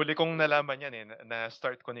 huli kong nalaman yan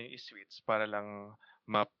na-start ko na yung e-sweets para lang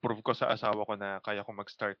ma-prove ko sa asawa ko na kaya ko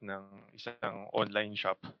mag-start ng isang online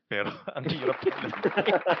shop. Pero ang hirap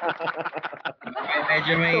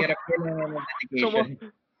Medyo mahirap yun ang dedication.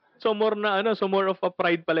 So more of a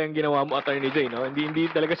pride pala yung ginawa mo, Attorney Jay, no? Hindi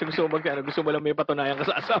talaga siya gusto mo gusto mo lang may patunayan ka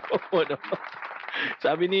sa asawa mo, no?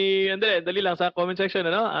 Sabi ni, dali lang sa comment section,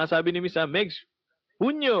 sabi ni Miss Megs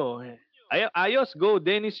Hunyo, ayos, go,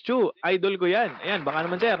 Dennis Chu, idol ko yan. Ayan, baka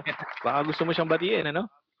naman, sir. Baka gusto mo siyang batiin, ano?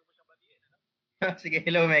 Sige,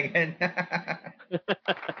 hello, Megan.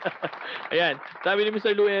 Ayan, sabi ni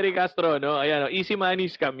Mr. Lou Eric Castro, no? Ayan, easy money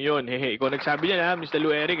scam yun. Hehe, ikaw nagsabi niyan, Mr.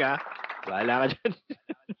 Lou Eric, Bahala ka dyan.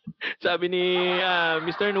 Sabi ni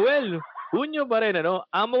Mr. Noel, Hunyo pa rin,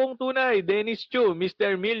 Amo kong tunay, Dennis Chu,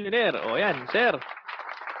 Mr. Millionaire. O yan, sir.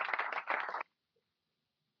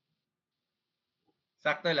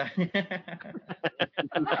 Sakto lang.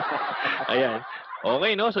 Ayan.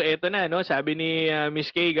 Okay, no? So, eto na, no? Sabi ni Miss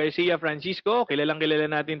Kay Garcia Francisco, kilalang kilala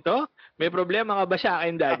natin to. May problema ka ba siya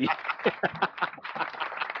akin, Daddy?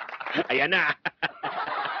 Ayan na.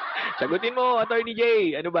 Sagutin mo, Attorney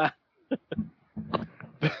Jay. Ano ba?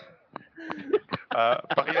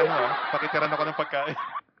 Pakitiran ako ng pagkain.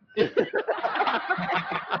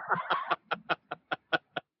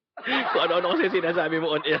 Kung ano-ano kasi sinasabi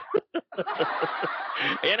mo on air.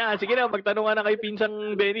 Ayan na, sige na, magtanong ka na kay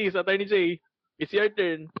Pinsang Dennis, Attorney Jay. It's your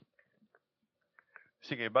turn.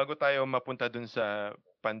 Sige, bago tayo mapunta dun sa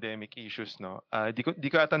pandemic issues, no? Di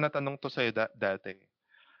ko ata natanong to sa'yo dati.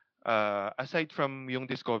 Aside from yung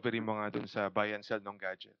discovery mo nga dun sa buy and sell ng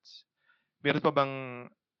gadgets, meron pa bang,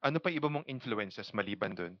 ano pa iba mong influences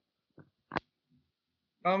maliban dun?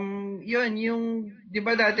 Yun, yung, di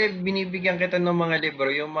ba dati binibigyan kita ng mga libro,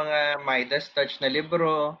 yung mga Midas Touch na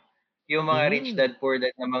libro, yung mga Rich Dad Poor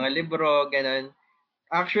Dad na mga libro, ganun.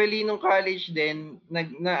 Actually, nung college din,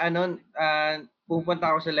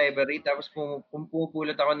 pupunta ako sa library, tapos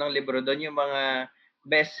pumupulot ako ng libro doon, yung mga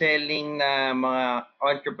best-selling na mga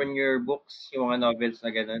entrepreneur books, yung mga novels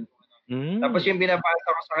na ganun. Tapos yung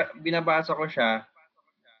binabasa ko siya,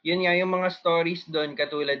 yun nga, yung mga stories doon,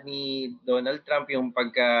 katulad ni Donald Trump, yung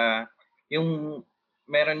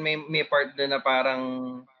may part doon na parang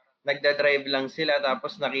nagda-drive lang sila,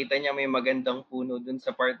 tapos nakita niya may magandang puno doon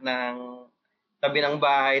sa part ng tabi ng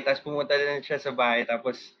bahay, tapos pumunta din siya sa bahay,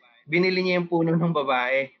 tapos binili niya yung puno ng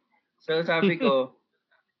babae. So sabi ko,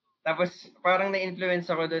 tapos parang na-influence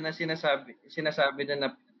ako doon na sinasabi doon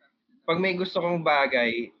na pag may gusto kong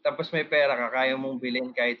bagay, tapos may pera ka, kaya mong bilhin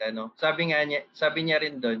kahit ano. Sabi niya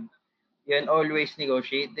rin doon, yun, always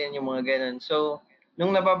negotiate din yung mga ganun. So, nung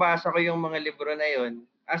nababasa ko yung mga libro na yun,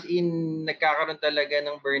 as in, nagkakaroon talaga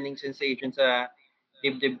ng burning sensation sa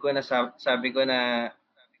dibdib ko na sabi ko na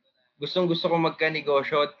gustong-gusto ko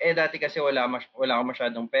magka-negosyo. Dati kasi wala ako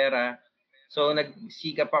masyadong pera. So,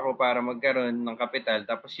 nagsikap ako para magkaroon ng kapital.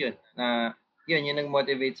 Tapos yun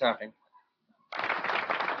nag-motivate sa akin.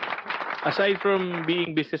 Aside from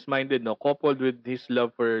being business-minded, no, coupled with his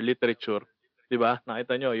love for literature, 'di ba?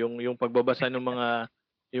 Nakita nyo yung pagbabasa ng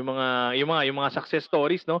yung mga success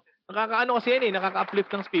stories, no? Nakakaano kasi yan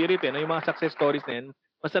nakaka-uplift ng spirit no, yung mga success stories na yan.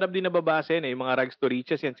 Masarap din nababasa yan yung mga rags to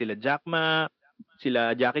riches yan, sila Jack Ma,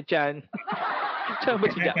 sila Jackie Chan. Saan ba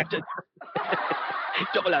si Jackie Chan?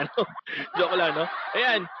 Joke lang, no?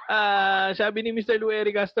 Ayan, sabi ni Mr.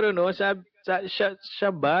 Lueri Castro, no,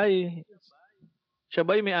 siya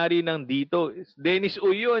ba may-ari ng dito? Dennis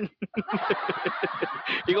Uy yun.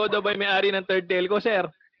 Ikaw daw ba may-ari ng Third Telco, sir?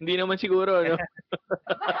 Hindi naman siguro, no?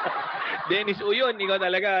 Dennis Uy yun. Ikaw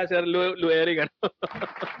talaga, Sir Lueri.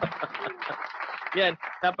 Yan,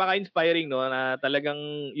 napaka-inspiring, no? Na talagang,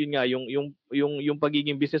 yun nga, yung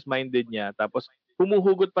pagiging business-minded niya. Tapos,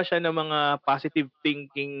 humuhugot pa siya ng mga positive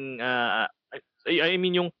thinking, I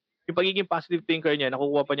mean, yung pagiging positive thinker niya,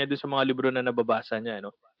 nakukuha pa niya doon sa mga libro na nababasa niya,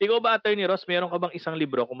 no? Ikaw ba, Attorney Ross, meron ka bang isang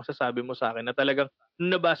libro kung masasabi mo sa akin na talagang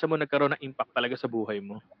nung nabasa mo nagkaroon ng impact talaga sa buhay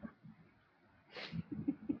mo?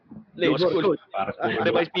 Labor code.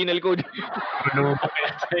 Revised Penal Code.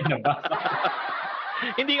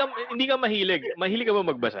 Hindi ka mahilig. Mahilig ka ba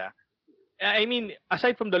magbasa? I mean,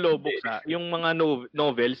 aside from the law books, yung mga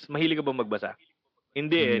novels, mahilig ka ba magbasa?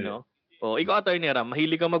 Hindi no? Ikaw, Attorney Ram,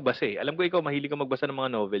 mahilig kang magbasa Alam ko ikaw, mahilig kang magbasa ng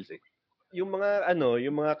mga novels Yung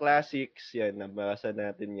mga classics, yan, nabasa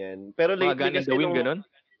natin yan. Pero mga Gun in the Wind, ganun?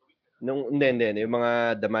 Hindi. Yung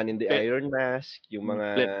mga The Man in the Iron Mask, yung mga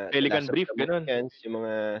Pelican Brief, ganun? Yung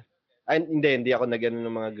mga... hindi ako nagano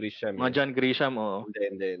ng mga Grisham. Mga John Grisham, oo.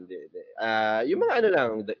 Hindi. Yung mga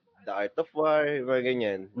lang, The Art of War, yung mga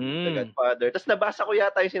ganyan. The Godfather. Tapos nabasa ko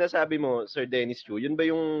yata yung sinasabi mo, Sir Dennis Chu. Yun ba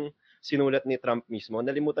yung sinulat ni Trump mismo?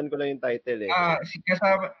 Nalimutan ko lang yung title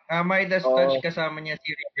Midas Touch, kasama niya si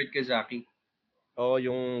Robert Kiyosaki.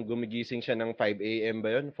 Yung gumigising siya ng 5 a.m. ba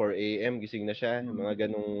yun? 4 a.m. gising na siya. Mga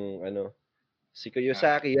ganung Si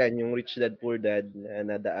Kiyosaki yan, yung Rich Dad Poor Dad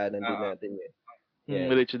na nadaanan din natin yan.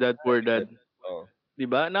 Rich Dad Poor Dad.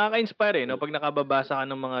 Diba? Nakaka-inspire no? Pag nakababasa ka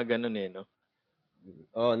ng mga ganun no?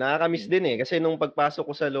 Nakaka-miss din kasi nung pagpasok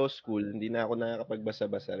ko sa law school, hindi na ako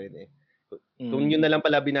nakakapagbasa-basa rin Kung yun na lang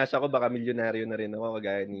pala binasa ko, baka milyonaryo na rin ako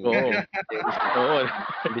kagaya ni Oo.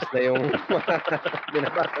 Imbis na yung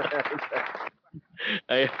binabasa natin.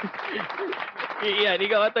 Yan,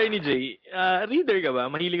 ikaw, Attorney Jay, reader ka ba?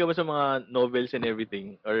 Mahilig ka ba sa mga novels and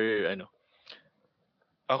everything? Or ano?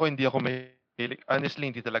 Ako hindi ako mahilig. Honestly,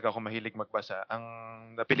 hindi talaga ako mahilig magbasa. Ang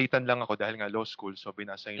napilitan lang ako dahil nga law school, so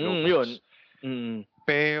binasa yung law books. Yun.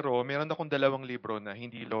 Pero meron akong 2 libro na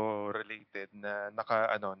hindi law related na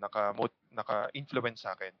naka-influence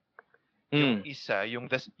sa akin. Yung isa, yung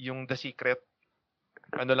The Secret,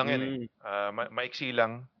 ano lang yan maiksi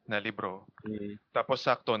lang na libro. Tapos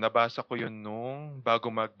sakto nabasa ko yun nung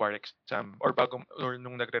bago mag-bar exam or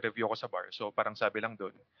nung nagre-review ako sa bar. So parang sabi lang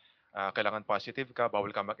doon, kailangan positive ka,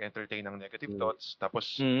 bawal ka mag-entertain ng negative thoughts.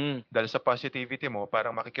 Tapos dahil sa positivity mo,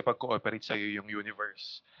 parang makikipag-cooperate sa iyo yung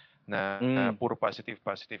universe na puro positive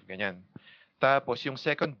ganyan. Tapos yung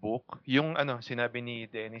second book, yung sinabi ni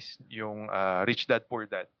Dennis, yung Rich Dad Poor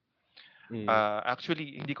Dad.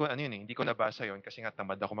 Actually hindi ko nabasa yon kasi nga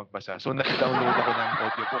tamad ako magbasa. So nag-download ako ng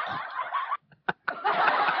audiobook.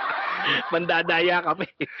 Mandadaya kami.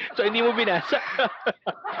 So hindi mo binasa.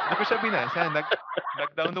 Hindi ko siya binasa.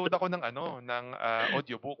 Nag-download ako ng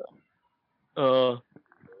audiobook.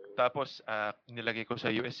 Tapos nilagay ko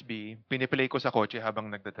sa USB, piniplay ko sa kotse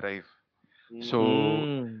habang nagda-drive. So,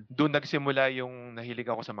 doon nagsimula yung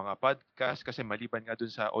nahilig ako sa mga podcast kasi maliban nga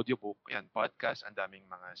doon sa audiobook, yan, podcast, ang daming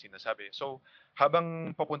mga sinasabi. So,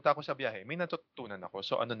 habang papunta ako sa biyahe, may natutunan ako.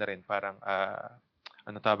 So, ano na rin, parang,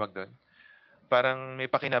 ano tawag doon? Parang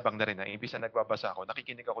may pakinabang na rin na imbis na nagbabasa ako,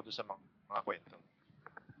 nakikinig ako doon sa mga kwento.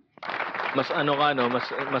 Mas ano ka, no?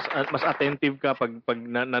 Mas attentive ka pag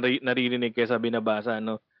naririnig kaysa binabasa,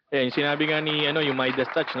 no? Eh, sinabi nga ni yung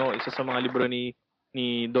Midas Touch, no? Isa sa mga libro ni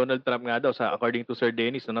Donald Trump nga daw sa according to Sir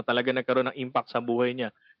Dennis, no, na talaga nagkaroon ng impact sa buhay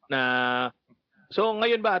niya. Na so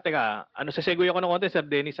ngayon ba, teka, sasegue ako ng konti, Sir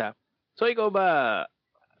Dennis, ha? So ikaw ba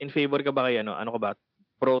in favor ka ba kay ano ka ba?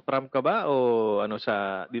 Pro Trump ka ba o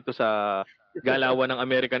dito sa galawan ng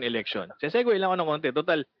American election? Sesegue lang ako ng konti.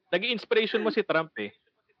 Total, naging inspiration mo si Trump eh.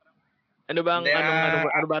 Ano ba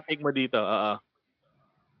take mo dito?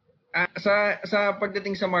 Sa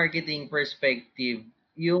pagdating sa marketing perspective,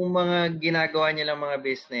 yung mga ginagawa niya lang mga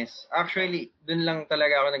business, actually, dun lang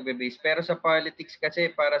talaga ako nagbe-base. Pero sa politics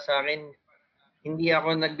kasi, para sa akin, hindi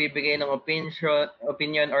ako nagbibigay ng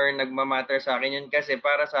opinion or nagmamatter sa akin yun kasi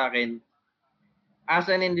para sa akin,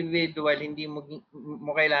 as an individual, hindi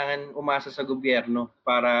mo kailangan umasa sa gobyerno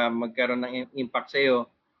para magkaroon ng impact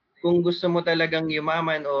sa'yo. Kung gusto mo talagang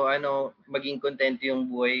yumaman o maging kontento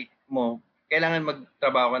yung buhay mo, kailangan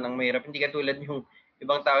magtrabaho ka ng mahirap. Hindi katulad yung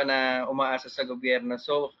ibang tao na umaasa sa gobyerno.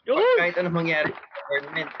 So, kahit anong mangyari sa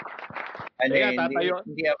government,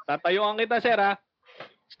 tatayuan kita, sir, ha?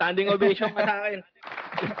 Standing ovation ka sa akin.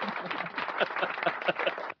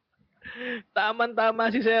 Tama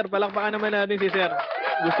si sir. Palakpakan naman natin si sir.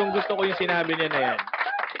 Gustong-gusto ko yung sinabi niya na yan.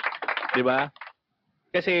 'Di ba?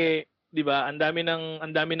 Kasi, 'di ba, ang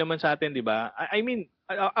dami naman sa atin, 'di ba? I mean,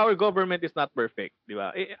 our government is not perfect, 'di ba?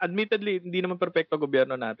 Admittedly, hindi naman perfecto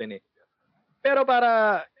gobyerno natin eh. Pero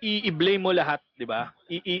para i-blame mo lahat, 'di ba?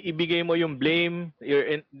 Ibigay mo yung blame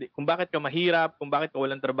kung bakit ka mahirap, kung bakit ka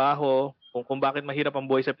walang trabaho, kung bakit mahirap ang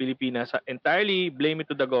buhay sa Pilipinas, entirely blame it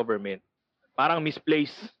to the government. Parang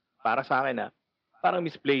misplaced para sa akin, parang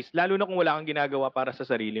misplaced, lalo na kung wala kang ginagawa para sa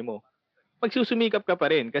sarili mo. Magsusumikap ka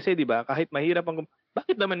pa rin kasi 'di ba, kahit mahirap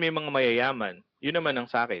bakit naman may mga mayayaman? 'Yun naman ang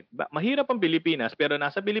sa akin. Mahirap ang Pilipinas pero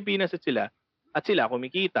nasa Pilipinas sila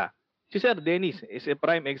kumikita. Si Sir Dennis is a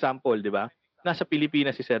prime example, 'di ba? Nasa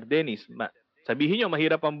Pilipinas si Sir Dennis. Sabihin niyo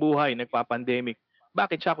mahirap ang buhay, nagpa-pandemic.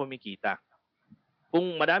 Bakit siya kumikita?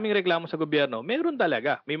 Kung maraming reklamo sa gobyerno, meron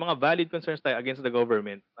talaga. May mga valid concerns tayo against the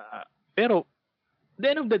government. Pero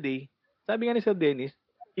the end of the day, sabi nga ni Sir Dennis,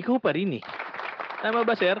 ikaw pa rin eh. Tama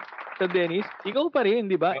ba, Sir? Sir Dennis, ikaw pa rin,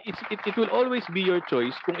 di ba? It will always be your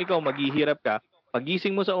choice kung ikaw maghihirap ka,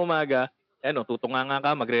 pagising mo sa umaga, tutunganga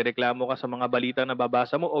ka, magrereklamo ka sa mga balita na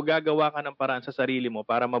babasa mo o gagawa ka ng paraan sa sarili mo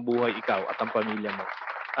para mabuhay ikaw at ang pamilya mo.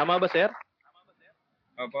 Tama ba, Sir?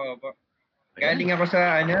 Opo. Galing ako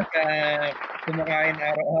sa kumakain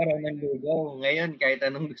araw-araw ng lugaw. Ngayon, kahit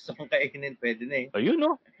anong gusto kong kainin, pwede na eh. Ayun,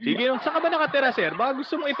 no? Sige, saan ka ba nakatira, Sir? Baka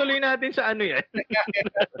gusto mong ituloy natin sa yan.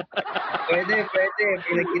 Pwede.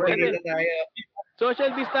 Pinagkita-kita tayo.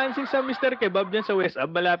 Social distancing sa Mr. Kebab dyan sa West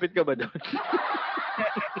Ab. Malapit ka ba doon?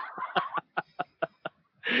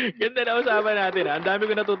 Ganda na usapan natin. Ang dami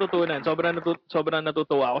ko natututunan. Sobrang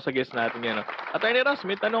natutuwa ako sa guest natin yan. Attorney Ross,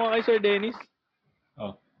 may tanong ka kay Sir Dennis?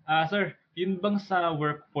 Sir, yun bang sa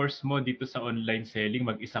workforce mo dito sa online selling,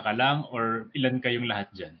 mag-isa ka lang or ilan kayong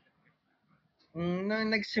lahat dyan?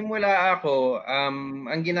 Nung nagsimula ako,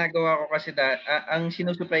 ang ginagawa ko kasi ang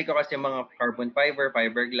sinusupply ko kasi mga carbon fiber,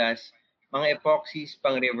 fiberglass, mga epoxies,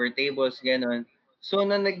 pang river tables, gano'n. So,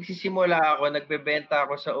 nung nagsisimula ako, nagbebenta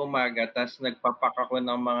ako sa umaga, tas nagpapak ako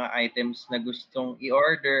ng mga items na gustong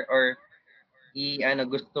i-order or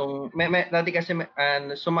dati kasi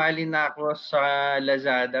sumali na ako sa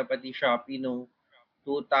Lazada pati Shopee nung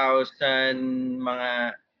 2000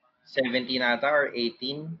 mga 17 ata or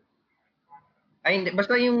 18. Ay hindi,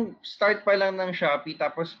 basta yung start pa lang ng Shopee,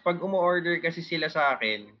 tapos pag umu-order kasi sila sa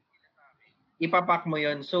akin, ipapak mo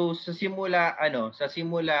yon. So sa simula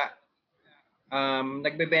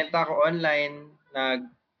nagbebenta ako online,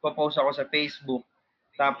 nagpo-post ako sa Facebook.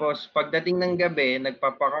 Tapos, pagdating ng gabi,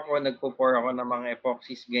 nagpapak ako, nagpo-pour ako ng mga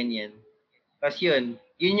epoxies, ganyan. Tapos yun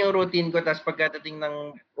yung routine ko. Tapos pagdating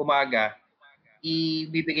ng umaga,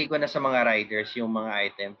 ibibigay ko na sa mga riders yung mga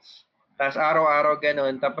items. Tapos araw-araw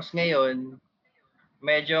ganun. Tapos ngayon,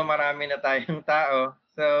 medyo marami na tayong tao.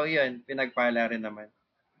 So yun, pinagpala rin naman.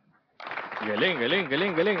 Galing.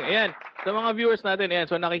 Ayan, sa mga viewers natin, ayan,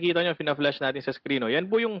 so nakikita nyo, fina-flash natin sa screen. Yan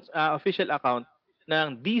po yung official account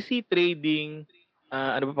ng DC Trading,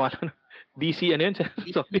 ano ba pangalan? DC ano yun?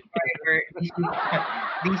 Sorry.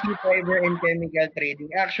 DC Fiber and Chemical Trading.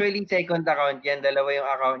 Actually, second account yan. Dalawa yung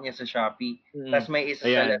account niya sa Shopee. Tapos may isa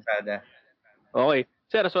sa Lazada. Okay.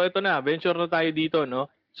 Sir, so ito na. Venture na tayo dito,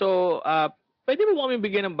 no? So, pwede mo kami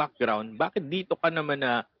bigyan ng background? Bakit dito ka naman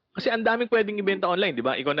na... Kasi ang daming pwedeng ibenta online, di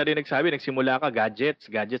ba? Ikaw na rin nagsabi, nagsimula ka, gadgets.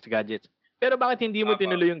 Pero bakit hindi mo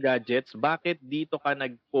tinuloy yung gadgets? Bakit dito ka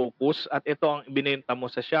nag-focus at ito ang binenta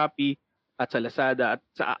mo sa Shopee at sa Lazada at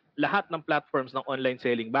sa lahat ng platforms ng online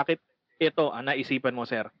selling? Bakit ito ang naisipan mo,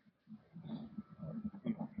 sir?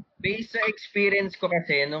 Based sa experience ko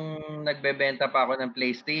kasi, nung nagbebenta pa ako ng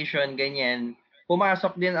PlayStation, ganyan,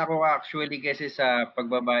 pumasok din ako actually kasi sa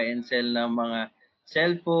pagbabuy and sell ng mga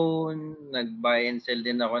cellphone, nag-buy and sell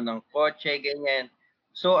din ako ng kotse, ganyan.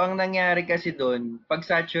 So, ang nangyari kasi doon, pag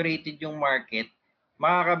saturated yung market,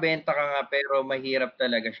 makakabenta ka nga pero mahirap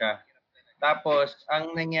talaga siya. Tapos,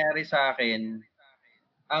 ang nangyari sa akin,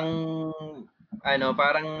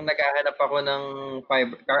 parang naghahanap ako ng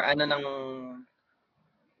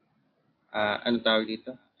ano tawag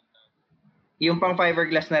dito? Yung pang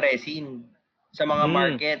fiberglass na resin sa mga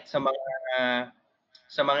market, sa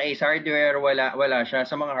mga Ace Hardware, wala siya.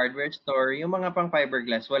 Sa mga hardware store, yung mga pang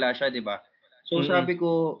fiberglass, wala siya, di ba? So sabi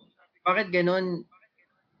ko, bakit ganun?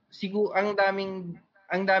 Siguro ang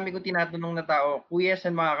dami ko tinatanong na tao, kuya,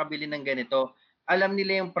 saan makakabili ng ganito? Alam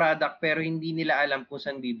nila yung product pero hindi nila alam kung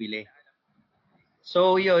saan bibili.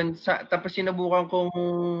 So yun, tapos sinubukan kong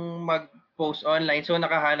mag-post online. So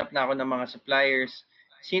nakahanap na ako ng mga suppliers.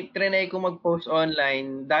 Trinay ko mag-post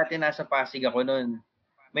online. Dati nasa Pasig ako noon.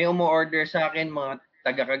 May umu-order sa akin mga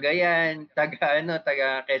taga Cagayan,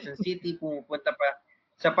 taga Quezon City, pumupunta pa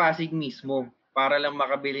sa Pasig mismo para lang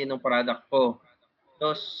makabili ng product ko.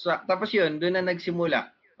 So, tapos yun, doon na nagsimula.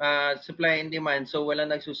 Supply and demand. So wala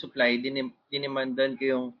nagsusupply, dinimandan ko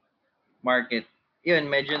yung market. Yun,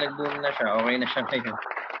 medyo nag-boom na siya. Okay na siya ngayon.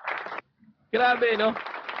 Grabe, no?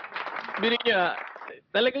 Bili niya,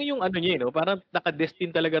 talagang yung ano niya, no? Parang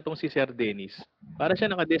nakadestin talaga tong si Sir Dennis. Para siya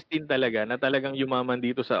nakadestin talaga na talagang yumaman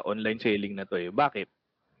dito sa online selling na to eh. Bakit?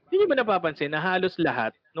 Hindi niyo ba napapansin na halos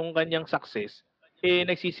lahat nung kanyang success,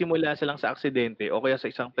 nagsisimula silang sa aksidente o kaya sa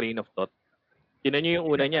isang train of thought. Tinan niyo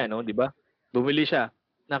yung una niya, no? Di ba? Bumili siya.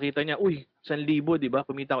 Nakita niya, 1,000, di ba?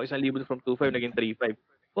 Kumita ko 1,000 from 2,500 naging 3,500.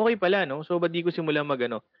 Okay pala, no? So, ba't di ko simulan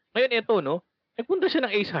magano? Ngayon, eto, no? Nagpunta siya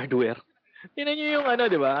ng Ace Hardware. Tingnan niyo yung ano,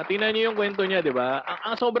 'di ba? Tingnan niyo yung kwento niya, 'di ba?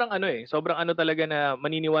 Ang sobrang sobrang talaga na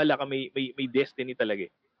maniniwala ka may destiny talaga.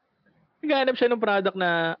 Naghahanap siya ng product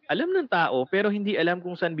na alam ng tao pero hindi alam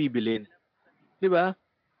kung saan bibilin. 'Di ba?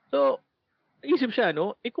 So, naisip siya,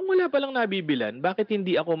 no? Kung wala pa lang nabibilan, bakit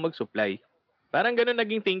hindi ako mag-supply? Parang gano'n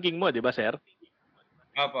naging thinking mo, 'di ba, sir?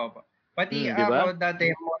 Opo. Pati ako dati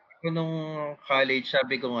nung college,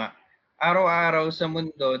 sabi ko nga, araw-araw sa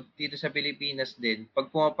mundo, dito sa Pilipinas din,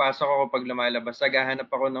 pag pumapasok ako, pag lumalabas, naghahanap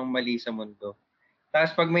ako ng mali sa mundo.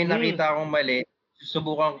 Tapos pag may nakita akong mali,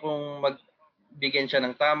 susubukan kong magbigyan siya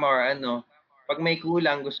ng tama or ano. Pag may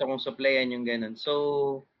kulang, gusto kong supplyan yung ganun.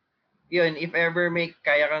 So, yun, if ever may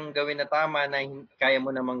kaya kang gawin na tama na kaya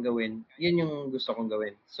mo namang gawin, yun yung gusto kong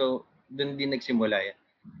gawin. So, dun din nagsimula yan.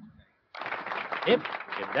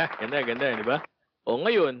 Ganda, di ba? O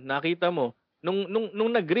ngayon, nakita mo,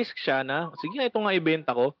 nung nag-risk siya na, sige, ito nga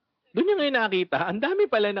ibenta ko, doon niya ngayon nakita, ang dami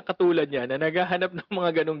pala na katulad niya na naghahanap ng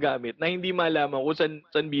mga ganong gamit na hindi malaman kung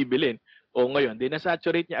saan bibilin. O ngayon,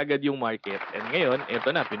 dinasaturate niya agad yung market. And ngayon, ito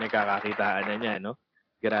na, pinagkakakitaan na niya, no?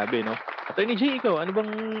 Grabe, no? Attorney Jay, ikaw, ano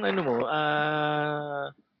bang,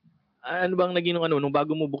 ano bang naging nung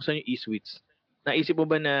bago mo buksan yung e-sweets? Naisip mo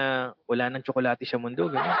ba na wala nang tsokolate sa mundo?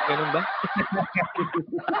 Ganun ba?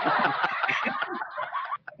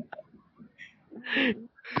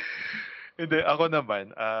 Hindi, ako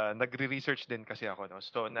naman, nagre-research din kasi ako, no?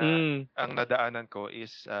 So, ang nadaanan ko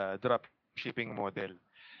is drop shipping model.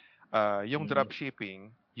 Yung drop shipping,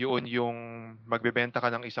 yun yung magbebenta ka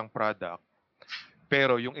ng isang product,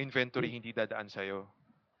 pero yung inventory hindi dadaan sa'yo.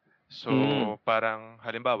 So, parang,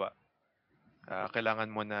 halimbawa, kailangan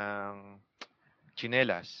mo ng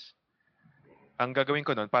tsinelas. Ang gagawin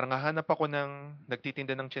ko nun, parang hahanap ako ng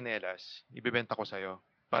nagtitinda ng tsinelas, ibebenta ko sa'yo.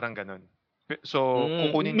 Parang ganun. So,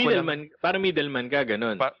 kukunin ko lang... Parang middleman ka,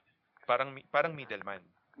 ganun. Parang middleman.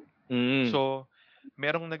 So,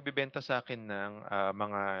 merong nagbebenta sa akin ng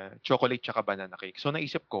mga chocolate tsaka banana cake. So,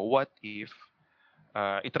 naisip ko, what if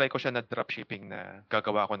itry ko siya na dropshipping na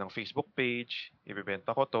gagawa ko ng Facebook page,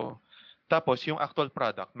 ibebenta ko to. Tapos, yung actual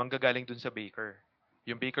product, manggagaling dun sa baker.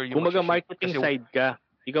 Yung baker yung kumaga marketing side ka.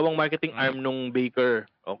 Ikaw ang marketing arm nung baker.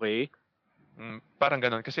 Okay? Parang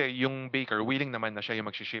ganun. Kasi yung baker, willing naman na siya yung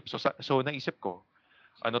mag-ship. So naisip ko,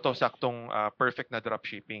 saktong perfect na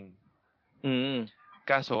dropshipping. Mm.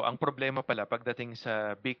 Kaso, ang problema pala pagdating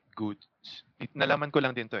sa baked goods, nalaman ko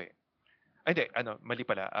lang din to eh. Ay, hindi, mali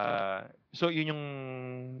pala. So, yun yung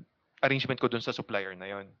arrangement ko dun sa supplier na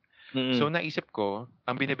yon. So, naisip ko,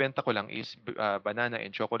 ang binibenta ko lang is banana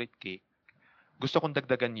and chocolate cake. Gusto kong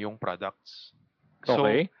dagdagan yung products. So,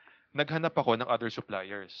 Okay. naghanap ako ng other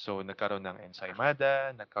suppliers. So, nagkaroon ng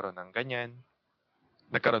ensaymada, nagkaroon ng ganyan,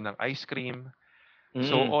 nagkaroon ng ice cream.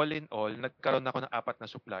 So, all in all, nagkaroon ako ng 4 na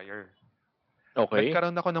supplier. Okay.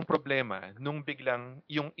 Nagkaroon ako ng problema nung biglang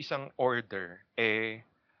yung isang order,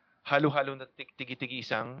 halo-halo na tigi-tigi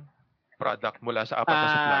isang product mula sa 4 na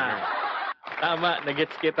supplier. Tama,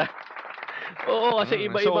 nagets kita. Oo, kasi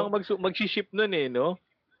iba-ibang magshi-ship nun eh, no?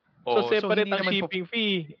 So, separate ang shipping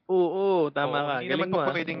fee. Oo, tama ka. Galing mo.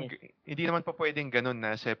 Hindi naman po pwedeng ganun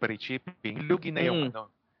na separate shipping. Lugi na yung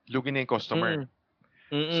lugi na yung customer.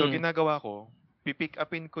 So, ginagawa ko, pipick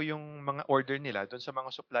upin ko yung mga order nila doon sa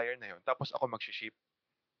mga supplier na yun, tapos ako mag-ship.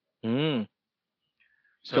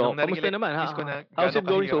 So, kamusta naman? How's it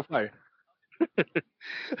going so far?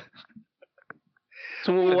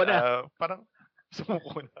 Sumuko na. Parang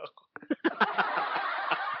sumuko na ako.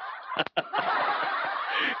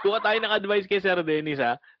 Kuha tayo ng advice kay Sir Dennis,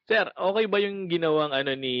 ha? Sir, okay ba yung ginawang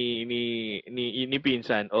ni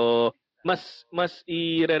Pinsan? O mas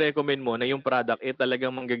i-recommend mo na yung product talagang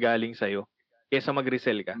manggagaling sa'yo kaysa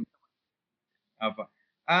mag-resell ka? Apa.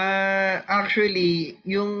 Actually,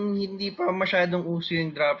 yung hindi pa masyadong uso yung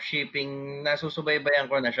dropshipping, nasusubaybayan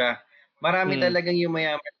ko na siya. Marami talagang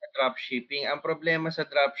yumayaman sa dropshipping. Ang problema sa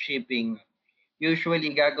dropshipping, usually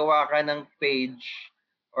gagawa ka ng page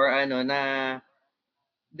or na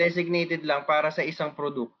designated lang para sa isang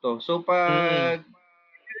produkto. So pag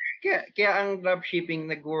kaya ang dropshipping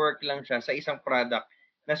nag-work lang siya sa isang product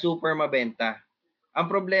na super mabenta. Ang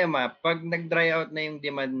problema, pag nag-dry out na yung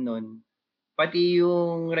demand nun, pati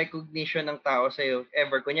yung recognition ng tao sa'yo,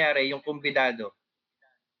 ever, kunyari, yung kumbidado,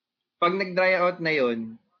 pag nag-dry out na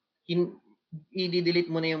yun, i-delete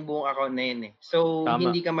mo na yung buong account na yun eh. So,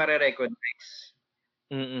 hindi ka mare-recognize.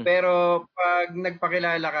 Pero, pag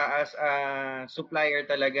nagpakilala ka as a supplier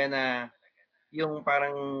talaga na yung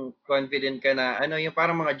parang confident ka na, yung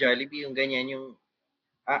parang mga Jollibee, yung ganyan, yung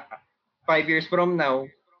 5 years from now,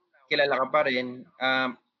 kilala ka pa rin.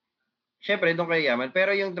 Syempre, doon kayo yaman.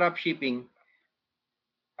 Pero yung dropshipping,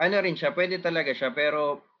 rin siya, pwede talaga siya,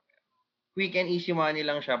 pero quick and easy money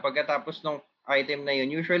lang siya pagkatapos ng item na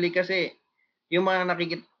yun. Usually kasi, yung mga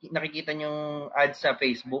nakikita nyong ads sa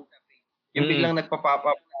Facebook, yung biglang nagpa-pop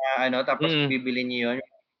up na tapos bibili niyo yun.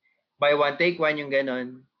 Buy one, take one, yung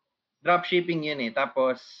ganon. Dropshipping yun eh.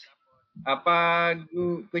 Tapos, pag,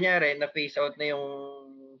 kunyari, na-phase out na yung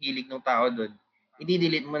hilig ng tao doon,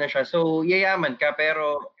 i-delete mo na siya. So, yayaman ka,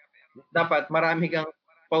 pero dapat marami kang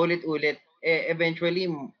paulit-ulit. Eventually,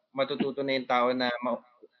 matututo na yung tao na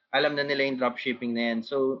alam na nila yung dropshipping na yan.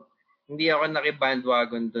 So, hindi ako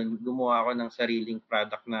nakibandwagon doon. Gumawa ako ng sariling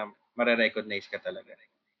product na mare-recognize ka talaga.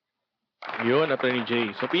 Yun, Attorney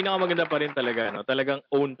J. So, pinakamaganda pa rin talaga, no? Talagang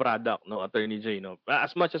own product, no, Attorney J, no?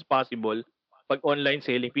 As much as possible, pag online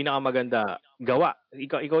selling, pinakamaganda, gawa.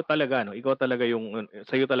 Ikaw talaga, no? Ikaw talaga yung,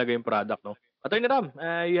 sa'yo talaga yung product, no? Attorney Ram,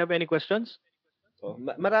 you have any questions?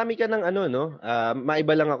 Marami ka ng no?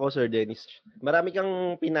 Maiba lang ako, Sir Dennis. Marami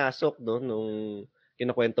kang pinasok, no? Nung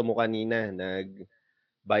kinukwento mo kanina,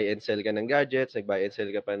 nag-buy and sell ka ng gadgets, nag-buy and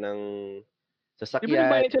sell ka pa ng sasakyan. Di ba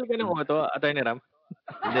nag-buy and sell ka ng auto, Attorney Ram?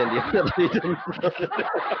 Hindi ako dito.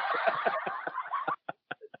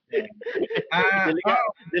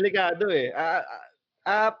 Delikado eh.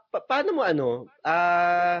 Paano mo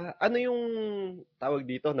ano yung tawag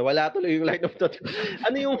dito? Nawala tuloy yung line of thought.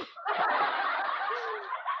 Ano yung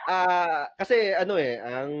kasi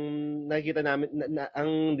ang nakikita namin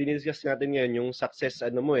ang diniscuss natin ngayon yung success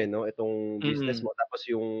mo no, itong business mo tapos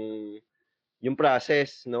yung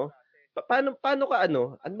process, no? Paano ka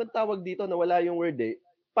ano bang tawag dito? Nawala yung word eh.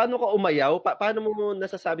 Paano ka umayaw? Paano mo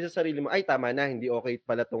nasasabi sa sarili mo, ay tama na, hindi okay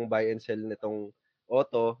pala tong buy and sell nitong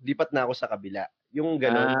auto, lipat na ako sa kabila. Yung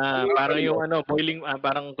gano'n. Parang yung boiling,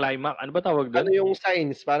 parang climax. Ano ba tawag doon? Ano yung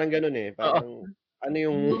signs? Parang gano'n eh. Parang, ano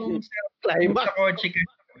yung climax? Sa kotse ka.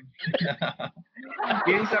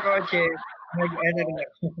 Yung sa kotse,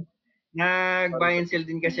 nag-buy and sell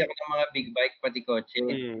din kasi ako ng mga big bike, pati kotse.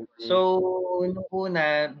 So, nung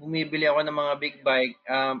una, bumibili ako ng mga big bike.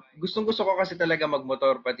 Gustong-gusto ko kasi talaga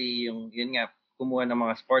magmotor, pati yun nga, kumuha ng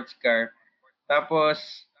mga sports car.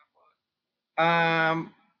 Tapos,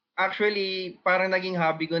 actually, parang naging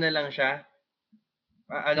hobby ko na lang siya.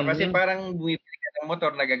 Kasi parang bumibili ka ng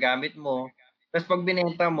motor, nagagamit mo. Tapos pag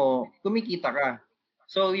binenta mo, kumikita ka.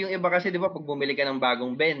 So, yung iba kasi, di ba, pag bumili ka ng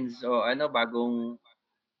bagong Benz o bagong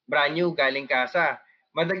brand new, galing kasa.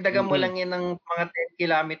 Madagdagan mo lang yan ng mga 10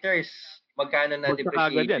 kilometers. Magkano na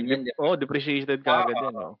depreciation yan, di ba? Depreciated kagad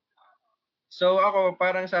yan. So ako,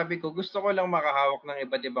 parang sabi ko, gusto ko lang makahawak ng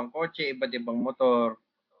iba't ibang kotse, iba't ibang motor.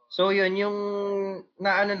 So yun, yung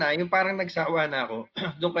yung parang nagsawa na ako.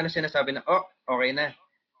 Doon ka na sinasabi na, okay na.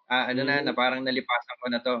 Na parang nalipasan ko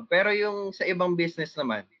na to. Pero yung sa ibang business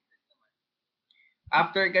naman,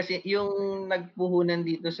 after kasi yung nagpuhunan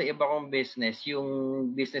dito sa iba kong business, yung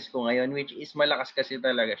business ko ngayon, which is malakas kasi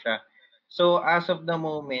talaga siya. So as of the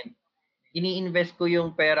moment, ini-invest ko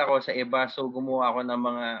yung pera ko sa iba. So gumawa ako ng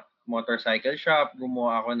mga motorcycle shop,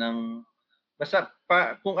 gumawa ako ng basta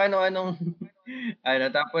kung ano-anong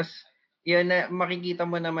tapos yun na makikita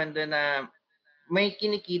mo naman doon na may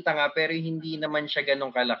kinikita nga pero hindi naman siya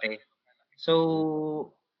ganun kalaki.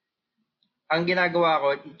 So ang ginagawa ko,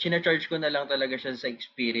 china-charge ko na lang talaga siya sa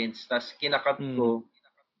experience. Tapos kinakat ko.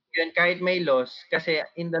 Yun, kahit may loss, kasi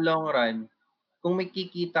in the long run, kung may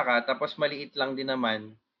kikita ka, tapos maliit lang din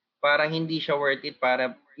naman, parang hindi siya worth it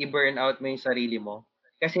para i-burn out mo yung sarili mo.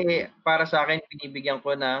 Kasi para sa akin, binibigyan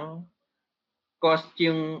ko ng cost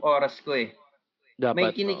yung oras ko eh. Dapat,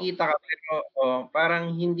 may kinikita ka, pero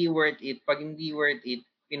parang hindi worth it. Pag hindi worth it,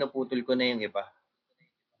 pinuputol ko na yung iba.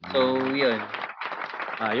 So, yun.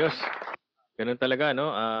 Ayos. Ganun talaga,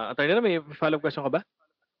 no? Attorney, may follow-up question ka ba?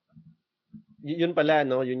 Yun pala,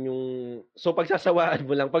 no? Yun yung... So, pagsasawaan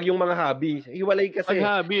mo lang. Pag yung mga hobby, hiwalay kasi. Pag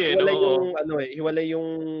hobby, hiwalay yung, hiwalay yung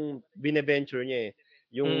bine-venture niya eh.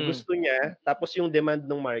 Yung gusto niya, tapos yung demand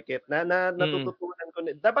ng market. Natututunan ko.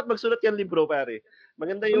 Dapat magsulat yan libro, pare.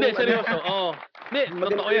 Maganda yung... Hindi, seryoso. Hindi,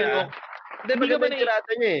 totoo yan. Hindi, maganda yung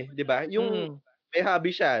tirada niya eh. Di ba? Yung may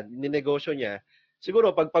hobby siya, ninegosyo niya.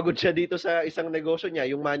 Siguro, pag pagod siya dito sa isang negosyo niya,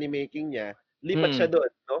 yung money making niya, lipat siya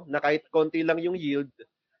doon, no? Na kahit konti lang yung yield,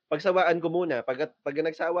 pagsawaan ko muna. Pag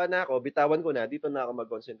nagsawa na ako, bitawan ko na, dito na ako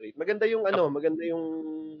mag-concentrate. Maganda yung maganda yung...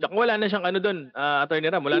 Tsaka wala na siyang doon,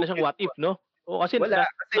 Attorney Ram, wala na siyang what if, no? Kasi wala,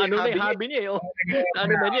 kasi hobby niya eh.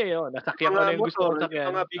 Na niya eh. Nasakyan ko na yung gusto kong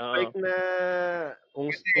sakyan. Mga big bike na kung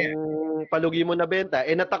palugi mo na benta,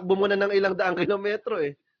 natakbo mo na ng ilang daang kilometro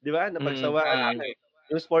eh. Di ba? Napagsawaan mo.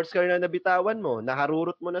 Yung sports car na nabitawan mo,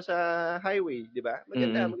 naharurot mo na sa highway, di ba?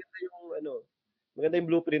 Maganda yung maganda yung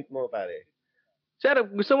blueprint mo, pare. Sir,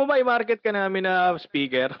 gusto mo ba i-market ka namin na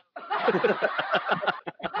speaker?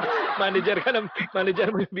 manager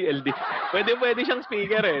mo yung BLD. Pwede siyang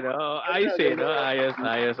speaker eh, no? Ayos eh, no? Ayos.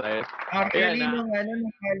 Actually, nung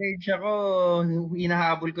college ako,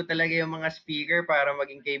 hinahabol ko talaga yung mga speaker para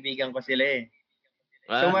maging kaibigan ko sila eh.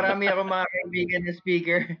 So marami ako mga kaibigan na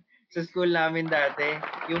speaker sa school namin dati.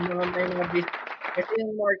 Yung mga business, kasi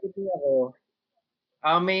yung marketing ako,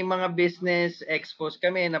 may mga business expos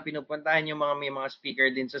kami na pinupuntahan yung may mga speaker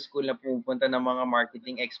din sa school na pumupunta ng mga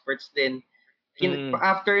marketing experts din.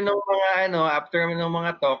 After nung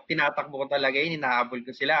mga talk, tinatakbo ko talaga yun, hinahabol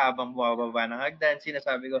ko sila habang bumababa ng hagdan.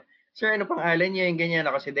 Sinasabi ko, sir, ano pangalan niyo? Yung ganyan,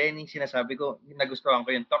 ako si Denny. Sinasabi ko, nagustuhan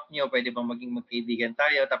ko yung talk niyo, pwede bang maging magkaibigan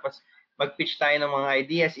tayo? Tapos mag-pitch tayo ng mga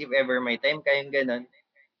ideas if ever may time kayong ganun.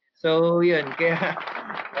 So, yun. Kaya,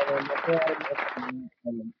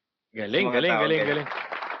 Galing.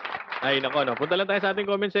 Ay, nako, no. Punta lang tayo sa ating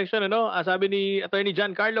comment section, ano? Sabi ni Attorney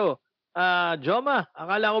John Carlo, Joma,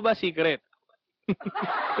 akala ko ba secret?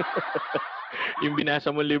 Yung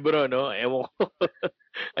binasa mong libro, no? Ewan ko.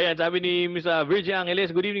 Ayan, sabi ni Ms. Virgie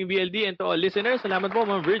Angeles, good evening BLD and to all listeners. Salamat po,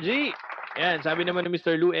 Ma'am Virgie. Ayan, sabi naman ni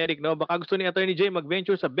Mr. Lou Eric, no? Baka gusto ni Attorney J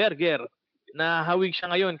mag-venture sa burger na hawig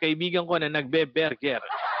siya ngayon, kaibigan ko na nagbe-burger.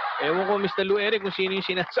 Ewan ko, Mr. Lou Eric, kung sino yung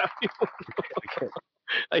sinasabi mo.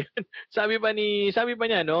 Ayun, sabi pa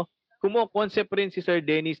niya, no? Concept rin si Sir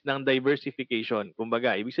Dennis ng diversification.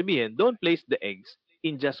 Kumbaga, ibig sabihin, don't place the eggs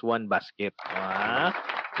in just one basket.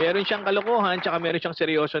 Meron siyang kalokohan, tsaka meron siyang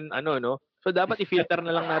seryoson, no? So, dapat i-filter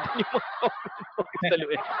na lang natin yung mga Mr. Lou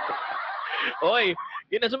Eric. Okay.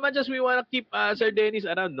 In as much as we wanna keep Sir Dennis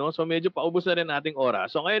around, no? So medyo paubos na rin ating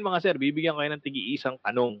oras. So ngayon mga sir, bibigyan ko kayo ng tigi-isang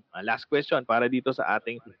tanong. Last question para dito sa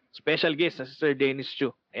ating special guest na si Sir Dennis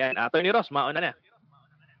Chu. Ayan, Attorney Ross, mauna na.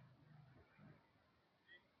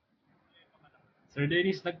 Sir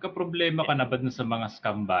Dennis, nagka-problema ka na ba sa mga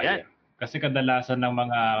scam buyer? Kasi kadalasan ng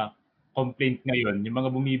mga complaint ngayon, yung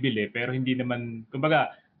mga bumibili pero hindi naman,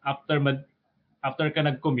 kumbaga, after ka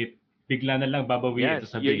nag-commit, bigla na lang babawiin.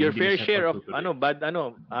 Your fair share of bad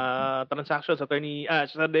transactions, Attorney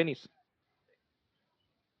Sir Dennis.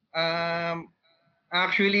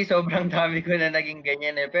 Actually, sobrang dami ko na naging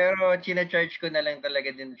ganyan eh. Pero china-charge ko na lang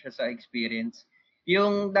talaga din siya sa experience.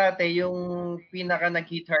 Yung dati, yung pinaka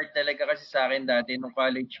nag-hit hard talaga kasi sa akin dati nung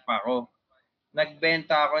college pa ako.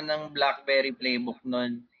 Nagbenta ako ng BlackBerry Playbook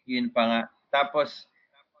noon. Yun pa nga. Tapos,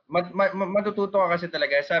 matututo ka kasi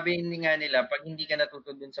talaga. Sabi nga nila, pag hindi ka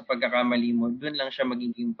natuto dun sa pagkakamali mo, dun lang siya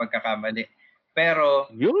magiging pagkakamali.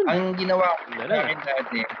 Pero, ang ginawa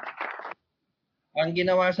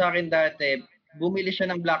sa akin dati, bumili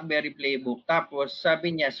siya ng BlackBerry Playbook. Tapos,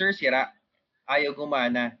 sabi niya, sir, sira. Ayaw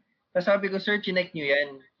gumana. Tapos sabi ko, sir, chinek nyo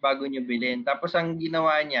yan bago nyo bilhin. Tapos, ang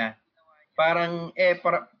ginawa niya, parang,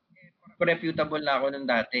 reputable na ako nung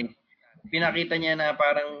dati. Pinakita niya na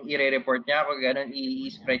parang i-report niya ako, ganun,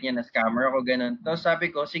 i-spread niya na scammer ako, ganun. Tapos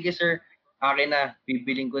sabi ko, sige sir, akin na,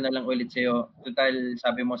 bibiling ko na lang ulit sa'yo. Total,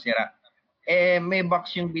 sabi mo, sira. May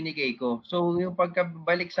box yung binigay ko. So, yung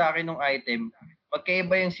pagkabalik sa akin ng item,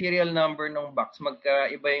 magkaiba yung serial number ng box,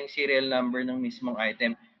 magkaiba yung serial number ng mismong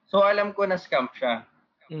item. So, alam ko na scam siya.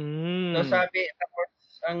 So, tapos,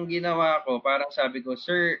 ang ginawa ko, parang sabi ko,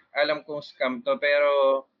 sir, alam kong scam to,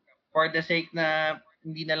 pero for the sake na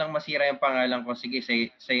hindi na lang masira yung pangalan ko, sige,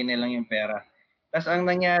 sa'yo na lang yung pera. Tapos, ang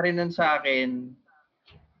nangyari nun sa akin,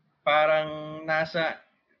 parang nasa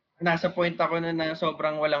point ako na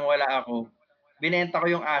sobrang walang-wala ako. Binenta ko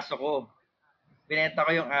yung aso ko.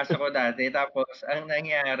 Dati. Tapos, ang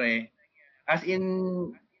nangyari, as in,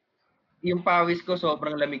 yung pawis ko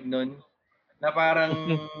sobrang lamig nun. Na parang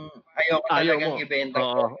ayoko talagang ibenta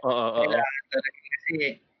ko. Kailangan talaga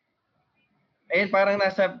kasi, parang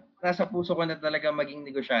nasa puso ko na talaga maging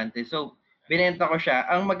negosyante. So, binenta ko siya.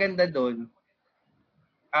 Ang maganda doon,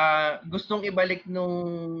 gustong ibalik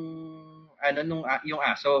yung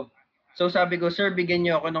aso. So, sabi ko, sir, bigyan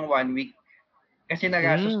niyo ako ng 1 week. Kasi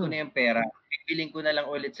nagastos ko na yung pera. Bibiling ko na lang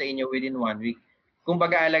ulit sa inyo within 1 week. Kung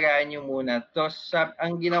baga-alagaan niyo muna. Tapos,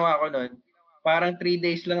 ang ginawa ko nun, parang 3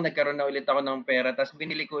 days lang nagkaroon na ulit ako ng pera. Tapos,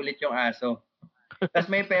 binili ko ulit yung aso. Tapos,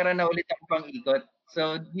 may pera na ulit ako pang ikot.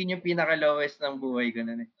 So, yun yung pinaka-lowest ng buhay ko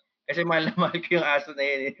nun. Kasi mahal na mahal ko yung aso na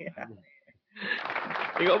yun.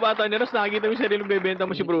 Ikaw ba, Tony Ross, nakikita mo yung sarili bebenta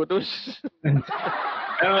mo si Brutus?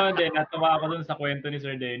 Pero hindi, natuwa ako dun sa kwento ni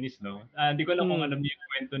Sir Dennis, no? Hindi ko lang kung alam niyo yung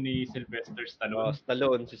kwento ni Sylvester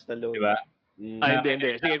Stallone. Si Stallone. Diba?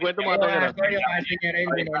 Hindi. Sige, kwento mo, Tony Ross. Yung aso niya rin,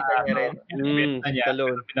 binenta niya rin. Binenta niya,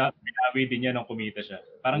 binawi din niya nung kumita siya.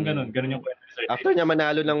 Parang ganun yung kwento ni Sir Dennis. After niya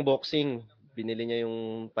manalo ng boxing, binili niya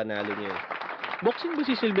yung panalo niya. Boxing ba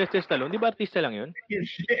si Sylvester Stallone? Di ba artista lang yun?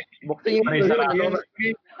 Boxing yung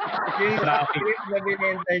script na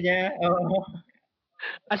binenta niya. Oo.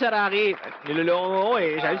 Si Rocky. Niloloko mo ako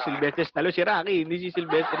eh. Sabi, Sylvester Stallone. Si Rocky, hindi si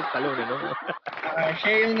Sylvester Stallone. Ano?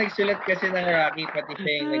 Siya yung nagsulat kasi ng Rocky, pati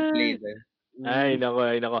siya yung nag-play doon. Ay,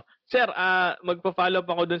 nako. Sir, magpa-follow up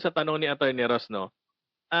ako dun sa tanong ni Attorney Ross, no?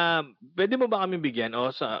 Pwede mo ba kami bigyan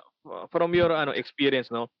from your experience,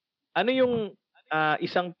 no? Ano yung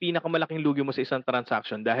isang pinakamalaking lugi mo sa isang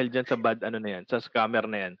transaction dahil dyan sa sa scammer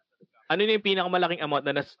na yan? Ano yung pinakamalaking amount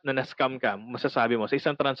na na-scam ka, masasabi mo, sa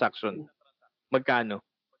isang transaction? Magkano?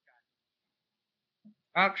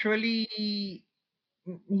 Actually,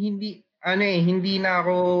 hindi na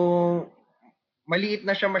ako, maliit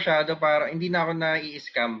na siya masyado para hindi na ako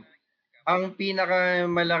na-i-scam. Ang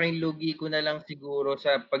pinakamalaking lugi ko na lang siguro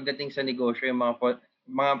sa pagdating sa negosyo, yung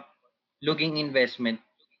mga luging investment.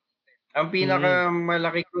 Ang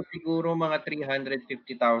pinakamalaki ko siguro mga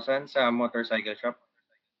 350,000 sa motorcycle shop.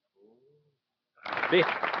 Grabe.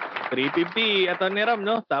 350 Attorney Ram,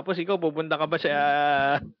 no? Tapos ikaw, pupunta ka ba sa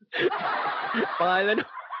pangalan, no?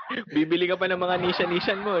 Bibili ka pa ng mga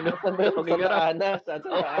nisyan mo, no? Saan ba yun?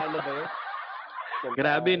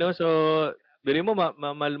 Grabe, no? So, bili mo,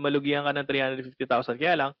 malugihan ka ng 350,000.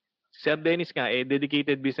 Kaya lang, Sir Dennis nga,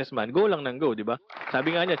 dedicated businessman, go lang ng go, di ba?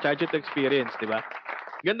 Sabi nga niya, charge it to experience, di ba?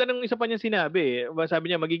 Ganda ng isa pa niyang sinabi.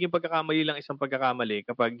 Sabi niya, magiging pagkakamali lang isang pagkakamali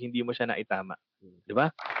kapag hindi mo siya naitama. Di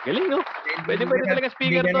ba? Galing, no? Pwede talaga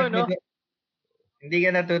speaker to, no? Hindi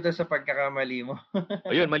ka natuto sa pagkakamali mo.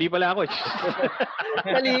 Ayun, mali pala ako.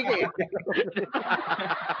 Mali ka eh.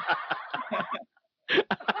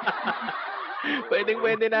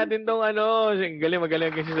 Pwede natin tong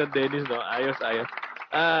magaling kasi sa Dennis, no? Ayos.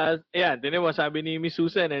 Ayan, tinan mo, sabi ni Miss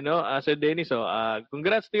Susan, Sir Dennis,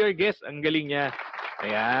 congrats to your guest, ang galing niya.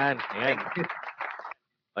 Ayan.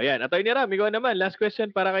 Ayan, Attorney Ram, ikaw naman, last question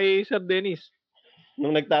para kay Sir Dennis.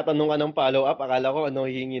 Nung nagtatanong ka ng follow-up, akala ko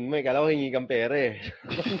hihingin mo eh. Akala ko hingi kang pera eh.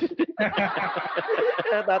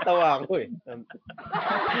 Natatawa ako eh.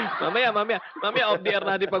 Mamaya off the air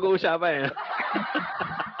natin pag-uusapan eh.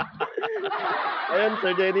 Ayun,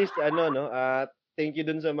 Sir Dennis, thank you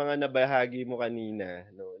dun sa mga nabahagi mo kanina.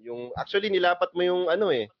 No? Yung, actually, nilapat mo yung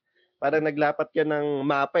parang naglapat ka ng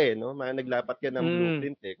mapa eh, no? Naglapat ka ng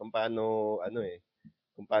blueprint eh, kung paano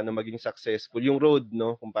maging successful. Yung road,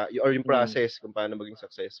 no? Or yung process, kung paano maging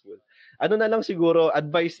successful. Ano na lang siguro,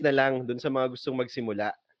 advice na lang dun sa mga gustong magsimula.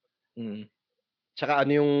 Tsaka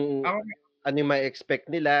ano yung ma-expect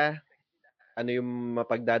nila, ano yung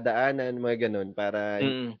mapagdadaanan, mga gano'n para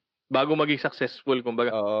bago maging successful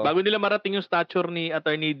kumbaga. Oo. Bago nila marating yung stature ni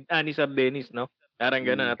Attorney ni Sir Dennis, no? Parang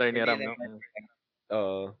gano'n, Attorney Ram, no?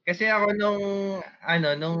 Oo. Kasi ako nung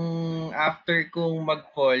after kong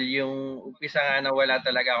mag-fall, yung umpisa nga na wala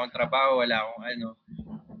talaga akong trabaho, wala akong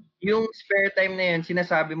yung spare time na yun,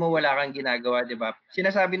 sinasabi mo wala kang ginagawa, di ba?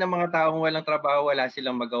 Sinasabi ng mga taong walang trabaho, wala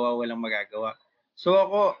silang magawa, walang magagawa. So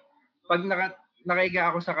ako, pag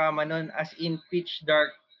nakahiga ako sa kama nun, as in pitch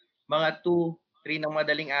dark, mga 2, 3 ng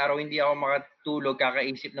madaling araw, hindi ako makatulog,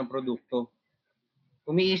 kakaisip ng produkto.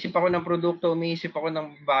 Umiisip ako ng produkto, umiisip ako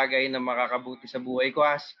ng bagay na makakabuti sa buhay ko.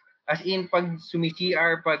 As in, pag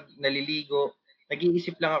sumi-CR, pag naliligo,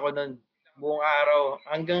 nag-iisip lang ako nun buong araw.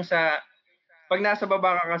 Hanggang sa, pag nasa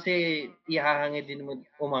baba ka kasi, ihahangin din mo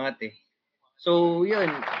umangat eh. So, yun.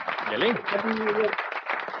 Galing.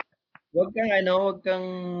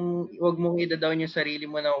 Wag mong ida-down yung sarili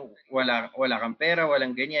mo na wala kang pera,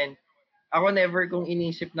 walang ganyan. Ako never kong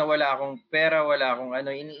inisip na wala akong pera, wala akong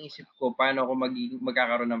iniisip ko paano ako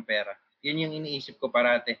magkakaroon ng pera. Yun yung iniisip ko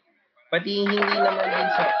parate. Pati hindi naman din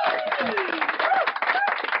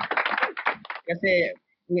kasi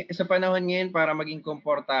sa panahon ngayon para maging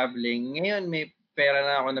komportable, ngayon may pera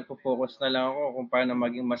na ako, nagpo-focus na lang ako kung paano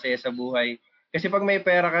maging masaya sa buhay. Kasi pag may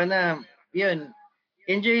pera ka na, yun,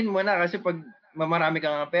 enjoyin mo na kasi pag marami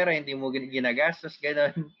kang pera, hindi mo ginagastos,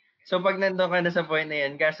 gano'n. So pag nandun ka na sa point na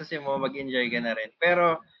yan, gastusin mo, mag-enjoy ka na rin.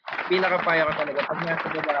 Pero pinakapayo ko talaga, pag nasa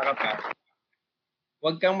baba ka pa,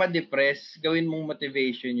 huwag kang ma-depress, gawin mong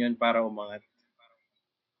motivation yun para umangat.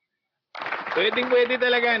 Pwede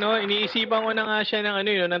talaga, no? Iniisipan ko na nga siya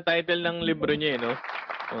ng ng title ng libro niya, no?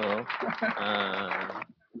 Oo.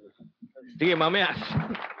 Sige, mamaya.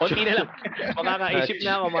 Konti na lang. Makakaisip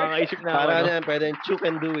na ako. Para na, pwede you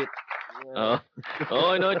can do it.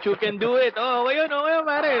 Oh, no, you can do it. Oh, okay yun,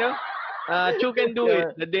 pare, no? You can do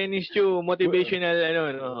it. The Dennis Chu motivational,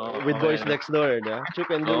 no? With Boys Next Door, no? You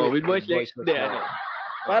can do it. With Boys Next Door.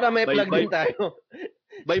 Para may plug din tayo.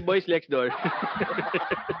 By Boys Next Door.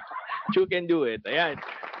 You can do it. Ayan.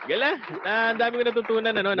 Gala. Ang dami ko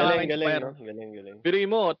natutunan, Galing. Pero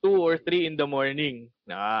mo, 2 or 3 in the morning,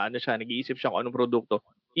 nag-iisip siya kung anong produkto.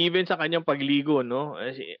 Even sa kanyang pagligo, no?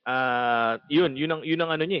 Yun ang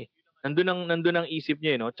niya eh. Nandun ang isip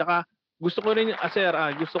niya, no? Tsaka, gusto ko rin, sir,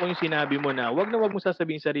 gusto ko yung sinabi mo na, wag mo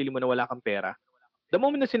sasabihin sa sarili mo na wala kang pera. The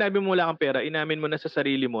moment na sinabi mo wala kang pera, inamin mo na sa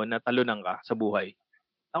sarili mo na talunan ka sa buhay.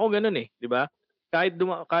 Ako ganun eh, di ba? Kahit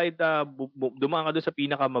dumaan ka doon sa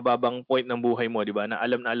pinakamababang point ng buhay mo, di ba? Na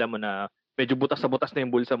alam mo na medyo butas na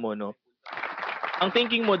yung bulsa mo, no? Ang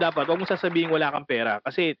thinking mo dapat, wag mo sasabihin wala kang pera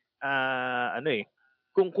kasi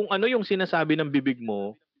kung ano yung sinasabi ng bibig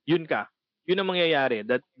mo, yun ka. Yun ang mangyayari.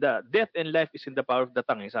 That the death and life is in the power of the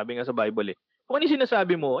tongue, eh. Sabi nga sa Bible eh. Kung ano yung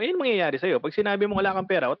sinasabi mo, yun mangyayari sa'yo. Pag sinabi mo wala kang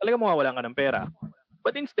pera, talaga mawawalan ka ng pera.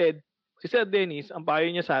 But instead, si Sir Dennis, ang payo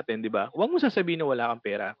niya sa atin, di ba? Huwag mo sasabihin na wala kang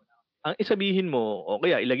pera. Ang isabihin mo, o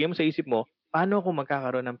kaya ilagay mo sa isip mo, paano ako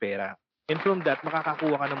magkakaroon ng pera? And from that,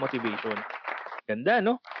 makakakuha ka ng motivation. Ganda,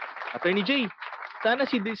 no? Attorney J, sana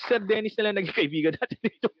si Sir Dennis na lang naging kaibigan natin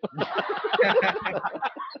dito.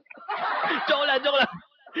 Joke lang.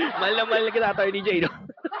 Mahal na kita, Attorney J, no?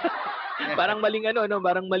 Parang maling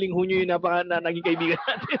parang maling hunyo yung naging kaibigan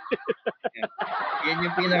natin. Yan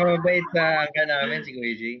yung pinakamabait sa angka namin, si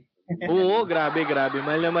Kuya J. Oo, grabe.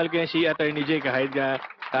 Mahal na mahal ko yan si Attorney J kahit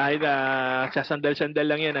sa sandal-sandal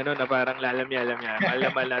lang yan, na parang lalamya. Mahal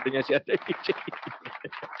na mahal natin yan si Attorney J.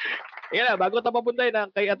 Ayan na, bago tayo papunta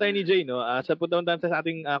kay Attorney J, no? Sa punta sa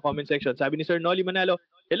ating comment section, sabi ni Sir Nolly Manalo,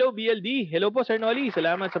 hello BLD. Hello po Sir Nolly,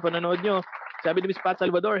 salamat sa panonood nyo. Sabi ni Miss Pat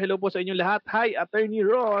Salvador, hello po sa inyong lahat. Hi, Attorney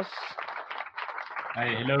Ross.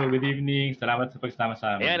 Hi, hello, good evening. Salamat sa pagsama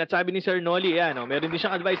sa amin. Ayan, at sabi ni Sir Nolly, meron din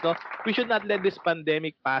siyang advice, no? We should not let this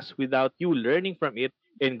pandemic pass without you learning from it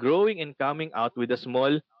and growing and coming out with the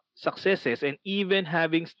small successes and even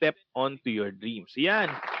having stepped onto your dreams.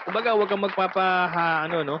 Yan. Kumbaga, huwag kang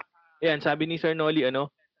Ayan, sabi ni Sir Nolly,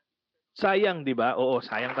 sayang, di ba? Oo,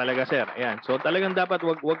 sayang talaga, sir. Ayan. So, talagang dapat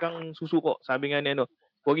wag kang susuko. Sabi nga ni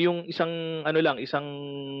huwag yung isang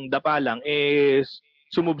dapa lang,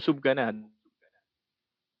 sumubsub ka na.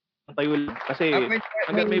 Tayo lang. Kasi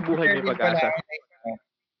hanggang may buhay, may pag-asa.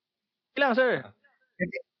 Ilang, sir?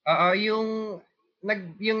 Yung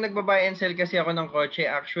nagba-buy and sell kasi ako ng kotse,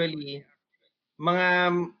 actually,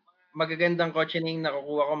 mga magagandang kotse na yung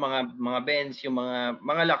nakukuha ko, mga Benz, yung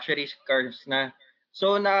mga luxury cars na.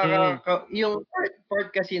 So, yung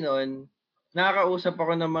part kasi noon, nakakausap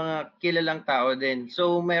ako ng mga kilalang tao din.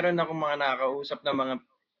 So, meron ako mga nakakausap na mga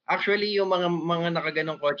Actually, yung mga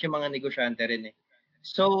nakaganong kotse, mga negosyante rin eh.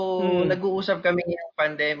 So, nag-uusap kami ng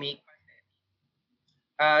pandemic.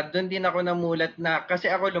 Doon din ako namulat na,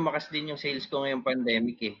 kasi ako lumakas din yung sales ko ngayong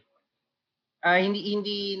pandemic eh.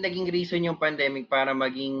 Hindi naging reason yung pandemic para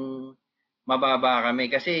maging mababa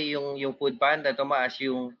kami kasi yung Food Panda tumaas,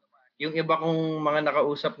 yung iba kong mga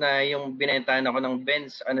nakausap na yung binentahan ako ng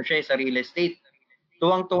Benz, ano siya sa real estate.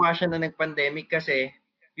 Tuwang-tuwa siya na nag-pandemic kasi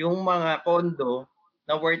yung mga condo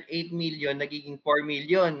na worth 8 million nagiging 4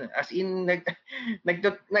 million. As in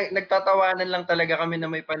nagtatawanan lang talaga kami na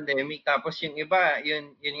may pandemic. Tapos yung iba,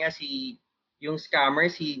 yun nga yung scammer,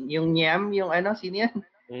 yung Nyam, yung ano, sino yan?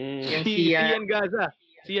 Yung Cian Gaza.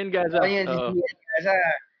 Cian Gaza. Oh, yun, si Cian Gaza.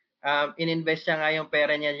 Ininvest niya nga yung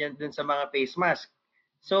pera niya dun sa mga face mask.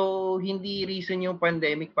 So, hindi reason yung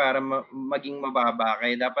pandemic para maging mababa.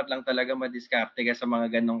 Kaya dapat lang talaga madiskarte ka sa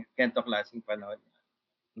mga ganito klaseng panahon.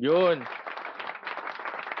 Yun.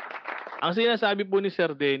 Ang sinasabi po ni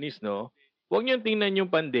Sir Dennis, no, huwag niyong tingnan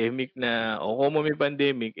yung pandemic na, kung may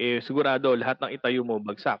pandemic, sigurado lahat ng itayo mo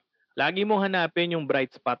bagsak. Lagi mong hanapin yung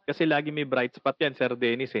bright spot kasi lagi may bright spot yan, Sir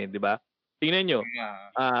Dennis, di ba? Tingnan nyo,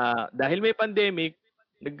 dahil may pandemic,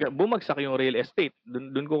 bumagsak yung real estate.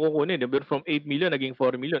 Doon ko kukunin. From 8 million, naging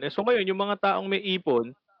 4 million. So ngayon, yung mga taong may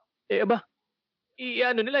ipon, take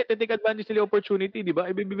advantage nila opportunity, di ba?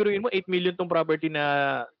 Bibiruin mo, 8 million tong property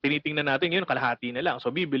na tinitingnan natin ngayon, kalahati na lang.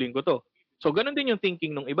 So bibiling ko to. So ganun din yung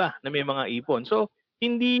thinking ng iba na may mga ipon. So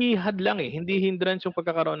hindi hadlang hindi hindrance yung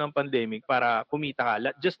pagkakaroon ng pandemic para kumita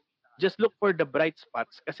ka. Just look for the bright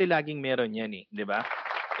spots kasi laging meron yan di ba?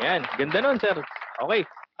 Ayan, ganda nun, sir. Okay,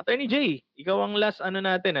 Attorney Jay, ikaw ang last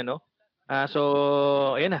natin,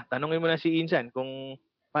 so, ayan na, tanungin mo na si Insan kung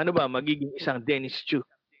paano ba magiging isang Dennis Chu.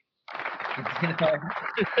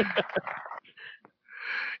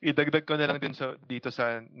 Idagdag ko na lang din dito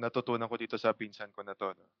sa natutunan ko dito sa pinsan ko na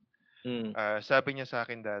to. No? Sabi niya sa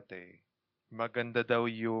akin dati, maganda daw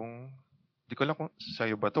yung, di ko lang kung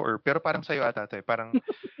sa'yo ba to, pero parang sa'yo ata to parang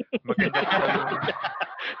maganda daw yung...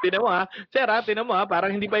 Tinan mo sir tinan mo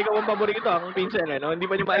parang hindi pa ikaw ang paborito, ang pinsan hindi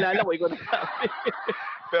pa niyo maalala ko ikaw na sabi.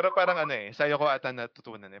 Pero parang sa'yo ko ata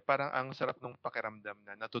natutunan parang ang sarap nung pakiramdam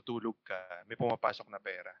na natutulog ka, may pumapasok na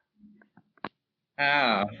pera.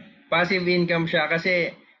 Passive income siya kasi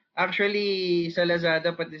actually sa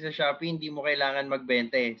Lazada pati sa Shopee hindi mo kailangan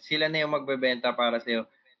magbenta Sila na yung magbebenta para sa'yo.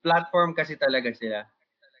 Platform kasi talaga sila.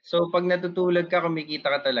 So pag natutulog ka, kumikita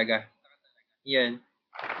ka talaga. Yan.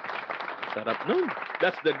 Sarap nun.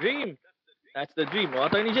 That's the dream. That's the dream.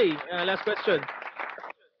 Attorney Jay, last question.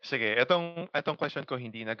 Sige, etong question ko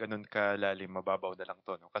hindi na ganun kalalim, mababaw na lang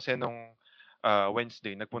to. No? Kasi nung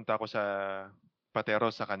Wednesday, nagpunta ako sa Patero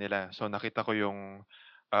sa kanila. So nakita ko yung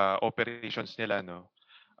operations nila. No?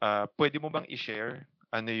 Pwede mo bang i-share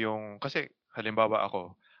kasi halimbawa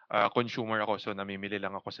ako, consumer ako, so namimili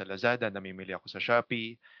lang ako sa Lazada, namimili ako sa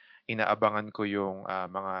Shopee, inaabangan ko yung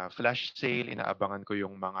mga flash sale, inaabangan ko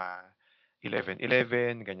yung mga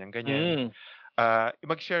 11/11, ganyan-ganyan.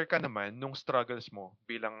 Mag-share ka naman nung struggles mo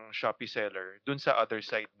bilang Shopee seller dun sa other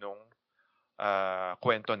side nung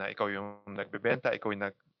kwento na ikaw yung nagbebenta, ikaw yung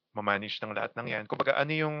nag-manage ng lahat ng yan. Kumbaga,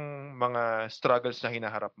 ano yung mga struggles na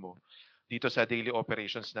hinaharap mo dito sa daily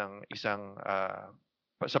operations ng isang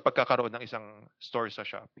sa pagkakaroon ng isang store sa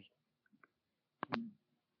Shopee?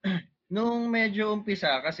 Nung medyo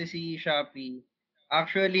umpisa, kasi si Shopee,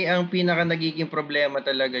 actually, ang pinaka nagiging problema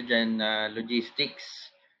talaga dyan na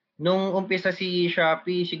logistics. Nung umpisa si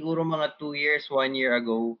Shopee, siguro mga 2 years, 1 year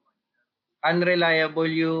ago,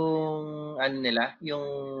 unreliable yung yung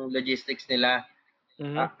logistics nila.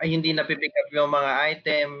 Hindi na pipick up yung mga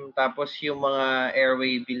item, tapos yung mga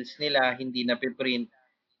airway bills nila, hindi na piprint.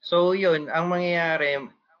 So yun, ang mangyayari,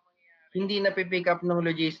 hindi na pipick up ng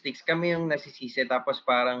logistics, kami yung nasisisi, tapos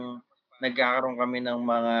parang nagkakaroon kami ng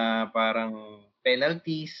mga parang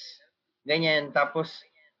penalties, ganyan. Tapos,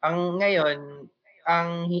 ngayon, ang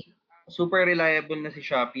super reliable na si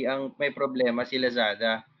Shopee, ang may problema si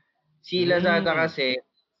Lazada. Si Lazada kasi,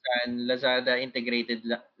 Lazada integrated,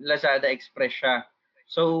 Lazada Express siya.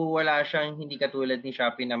 So, wala siyang hindi katulad ni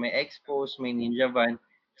Shopee na may Expos, may Ninja Van.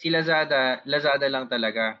 Si Lazada lang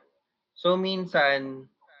talaga. So, minsan,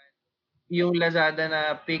 yung Lazada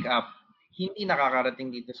na pick up, hindi nakakarating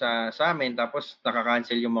dito sa amin, tapos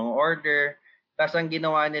nakaka-cancel yung mga order. Tapos ang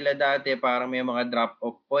ginawa nila dati, parang may mga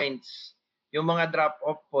drop-off points. Yung mga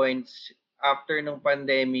drop-off points, after nung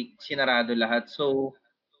pandemic, sinarado lahat. So,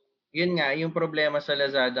 yun nga, yung problema sa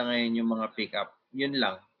Lazada ngayon, yung mga pick-up. Yun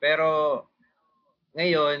lang. Pero,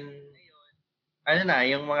 ngayon,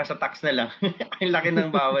 yung mga sa tax na lang. Ang laki ng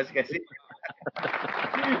bawas kasi.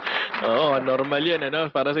 Oo, normal 'yan ano,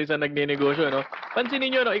 para sa isang nagnenegosyo 'no.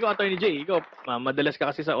 Pansinin niyo 'no, ikaw Attorney Jay, ikaw madalas ka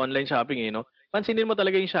kasi sa online shopping, eh, 'no. Pansinin mo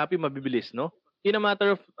talaga yung Shopee mabibilis 'no. In a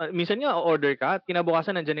matter of minsan nga o-order ka at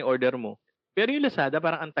kinabukasan nandiyan yung order mo. Pero yung Lazada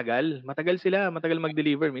parang ang tagal, matagal sila, matagal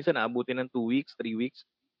mag-deliver, minsan aabutin ng 2 weeks, 3 weeks.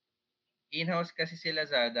 In-house kasi si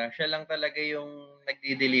Lazada, siya lang talaga yung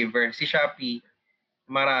nagde-deliver. Si Shopee,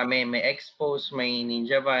 marami. May Expose, may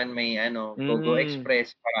Ninja Van, may GoGo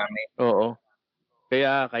Express, marami. Oo.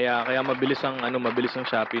 Kaya mabilis ang mabilis ang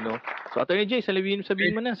Shopee 'no. So Attorney Jay, sabihin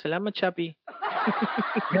mo na, salamat Shopee.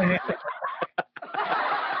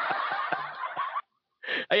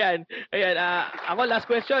 Ayan, ako last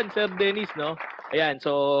question, Sir Dennis 'no. Ayan,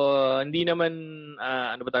 so hindi naman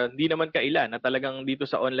hindi naman kailan na talagang dito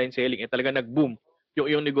sa online selling talagang nag-boom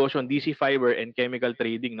yung negosyo DC Fiber and Chemical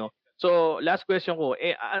Trading 'no. So last question ko,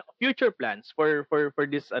 future plans for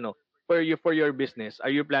this for your business.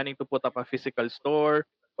 Are you planning to put up a physical store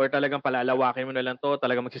or talagang palalawakin mo na lang 'to,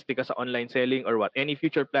 talagang magsi-stick ka sa online selling or what? Any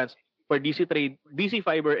future plans for DC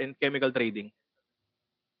Fiber and Chemical Trading?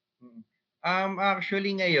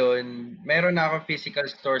 Actually ngayon, meron na akong physical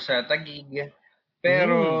store sa Taguig.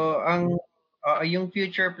 Pero yung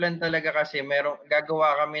future plan talaga kasi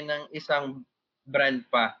gagawa kami ng isang brand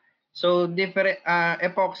pa. So different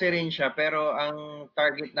epoxy rin siya pero ang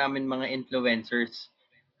target namin mga influencers.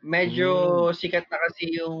 Medyo sikat na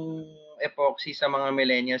kasi yung epoxy sa mga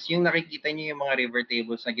millennials. Yung nakikita niyo yung mga river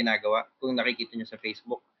tables na ginagawa kung nakikita niyo sa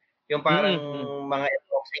Facebook. Yung parang mga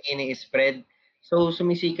epoxy ini-spread. So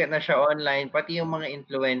sumisikat na siya online pati yung mga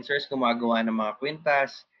influencers gumagawa ng mga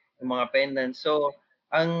kwintas, yung mga pendants. So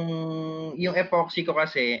yung epoxy ko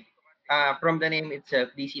kasi from the name itself,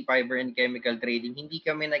 DC Fiber and Chemical Trading, hindi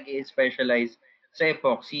kami nag-i-specialize sa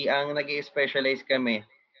epoxy. Ang nag-i-specialize kami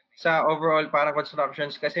sa overall parang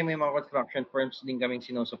constructions kasi may mga construction firms din kaming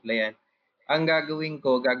sinusuplayan. Ang gagawin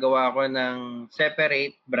ko, gagawa ako ng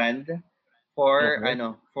separate brand for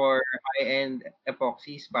for high-end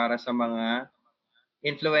epoxies para sa mga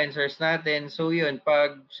influencers natin. So yun,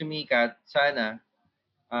 pag sumikat, sana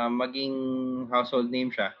maging household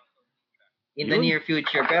name siya in the near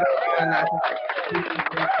future. Pero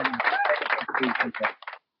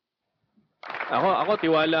ako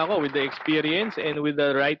tiwala ako with the experience and with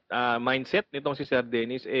the right mindset nitong si Sir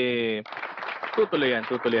Dennis, tutuloy yan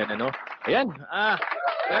ano. Ayan,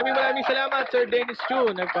 maraming salamat Sir Dennis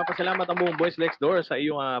Chu. Nagpapasalamat ang buong Boys Next Door sa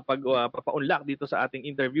iyong pagpapaunlak dito sa ating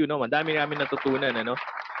interview, no. Madami namin natutunan ano.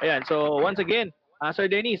 Ayan, so once again, Sir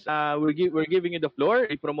Dennis, we're giving you the floor.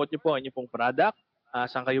 I-promote niyo po ang inyong pong product.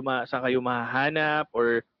 Saan kayo mahahanap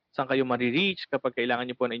or saan kayo ma-reach kapag kailangan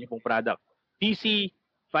niyo po ng inyong pong product. DC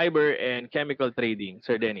Fiber and Chemical Trading,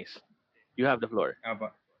 Sir Dennis. You have the floor.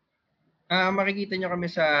 Makikita nyo kami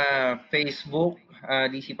sa Facebook,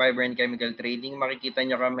 DC Fiber and Chemical Trading. Makikita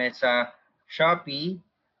nyo kami sa Shopee,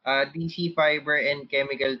 DC Fiber and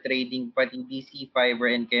Chemical Trading, pati DC Fiber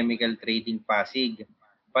and Chemical Trading Pasig.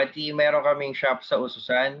 Pati meron kaming shop sa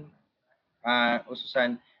Ususan.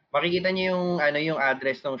 Makikita nyo yung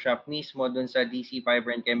address ng shop mismo dun sa DC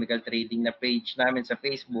Fiber and Chemical Trading na page namin sa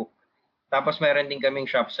Facebook. Tapos meron din kaming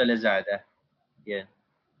shop sa Lazada. Yan.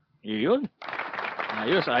 Yun.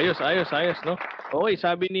 Ayos, no? Okay,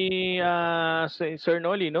 sabi ni Sir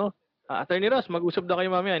Noli, no? Attorney Ross, mag-usap na kayo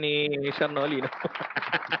mamaya ni Sir Noli, no?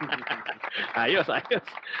 ayos.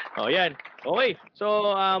 O, yan. Okay,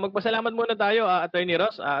 so magpasalamat muna tayo, Attorney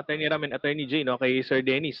Ross, Attorney Ram, and Attorney Jay, no? Kay Sir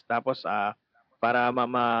Dennis. Tapos, para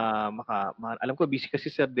alam ko, busy kasi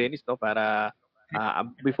Sir Dennis, no? Para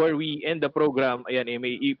before we end the program, ayan,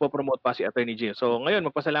 may ipopromote pa si Attorney Jay. So, ngayon,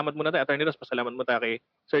 magpasalamat muna tayo. Attorney Ross, pasalamat muna tayo kay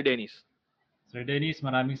Sir Dennis. Sir Dennis,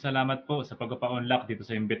 maraming salamat po sa pagpapa-unlock dito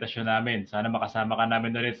sa imbitasyon namin. Sana makasama ka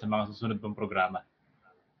namin ulit sa mga susunod pong programa.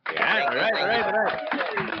 Yeah, alright.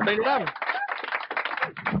 Attorney Ram.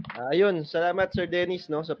 Ayun, salamat Sir Dennis,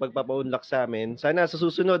 no, sa pagpapa-unlock sa amin. Sana sa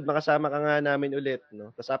susunod makasama ka nga namin ulit,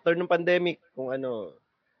 no. Tapos after ng pandemic, kung ano,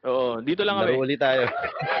 oo, dito lang kami. Laro ulit tayo.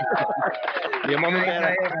 Hindi mo may pera.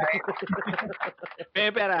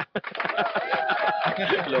 May pera.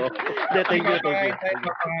 Thank you.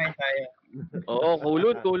 Oo,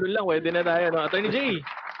 kulot lang. Pwede na tayo, no? Attorney Jay.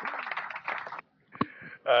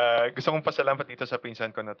 Gusto kong pasalamat dito sa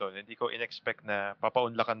pinsan ko na to. Hindi ko in-expect na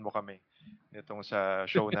papaunlakan mo kami nitong sa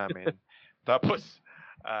show namin. Tapos,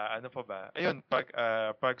 ano pa ba? Ayun,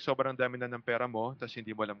 pag sobrang dami na ng pera mo, tapos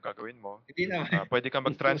hindi mo alam gagawin mo, pwede kang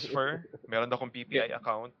mag-transfer. Meron akong BPI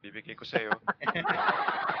account, bibigay ko sa'yo.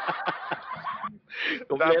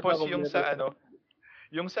 Tapos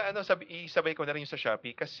isabay ko na rin yung sa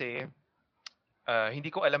Shopee kasi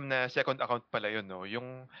hindi ko alam na second account pala yun, no?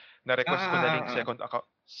 Yung na-request ko na link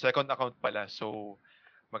second account pala. So,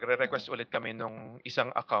 magre-request ulit kami nung isang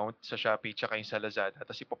account sa Shopee tsaka yung sa Lazada,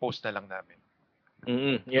 tapos ipopost na lang namin.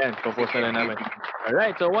 Yan, popost na lang namin.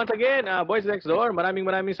 Alright, so once again, Boys Next Door, maraming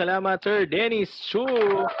salamat, Sir Dennis Chu.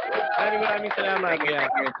 Maraming salamat. Ayan.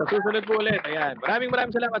 Sa susunod po ulit. Ayan.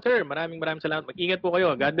 Maraming salamat, sir. Maraming salamat. Mag-ingat po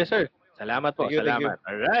kayo. God bless, sir. Salamat po. Salamat.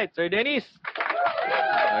 Alright, Sir Dennis.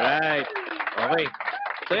 Alright. Okay.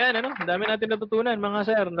 So yan, ang dami natin natutunan, mga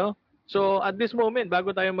sir, no? So at this moment,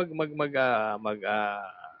 bago tayo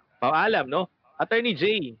paalam, no? Attorney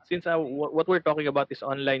J, since what we're talking about is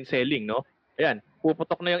online selling, no? Ayan,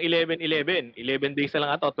 puputok na yung 11/11. 11 days na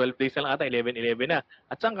lang ata, 12 days na lang ata, 11/11 na.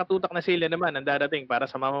 At saan katutak na sila naman ang dadating para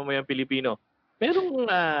sa mamamayang Pilipino? Merong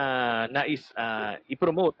nais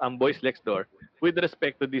i-promote ang Boys Next Door with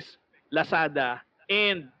respect to this Lazada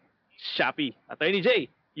and Shopee. Attorney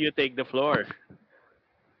J, you take the floor.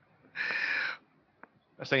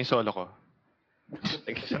 Basta yung solo ko.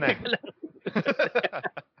 Sana.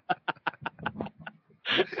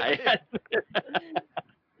 Ayan.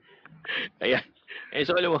 Ayan.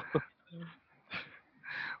 Solo mo.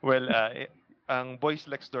 Well, ang Boys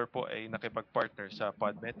Next Door po ay nakipag-partner sa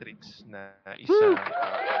Podmetrics na isang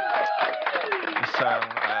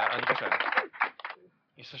ano ba siya?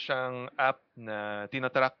 Isa siyang app na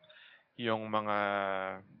tinatrack yung mga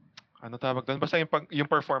ano tawag doon? Basta yung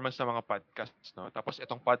performance ng mga podcasts, no? Tapos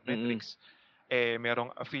itong Podmetrics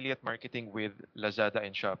merong affiliate marketing with Lazada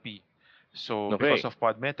and Shopee. So because of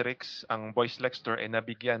Podmetrics, ang Boys Next Door ay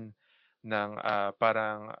nabigyan ng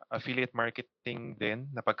parang affiliate marketing din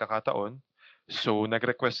na pagkakataon. So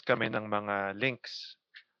nag-request kami ng mga links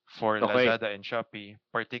for Lazada and Shopee,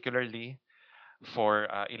 particularly for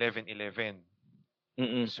 11/11.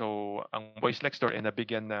 So ang Boys Next Door ay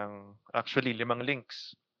nabigyan ng actually 5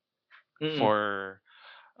 links for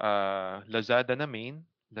Lazada na main,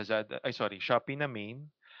 Shopee na main,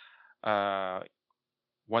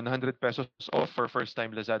 100 pesos off for first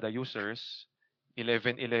time Lazada users,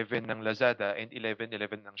 11/11 ng Lazada and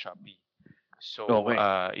 11/11 ng Shopee. So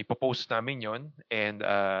ipopost namin 'yon and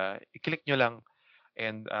i-click nyo lang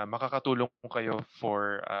and makakatulong kayo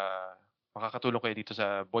dito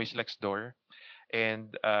sa Boys Next Door.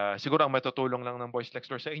 And siguro ang matutulong lang ng Boys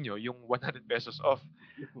Next Door sa inyo yung 100 pesos off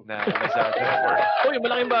na Lazada for yung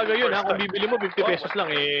malaking bagay yun ha. Kung bibili mo 50 pesos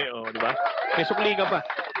lang di ba? May sukli ka pa.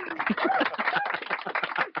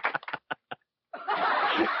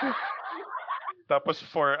 Tapos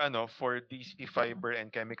for DC Fiber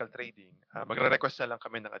and Chemical Trading, magre-request na lang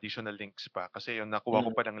kami ng additional links pa kasi yung nakuha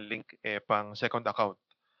ko pa ng link pang second account.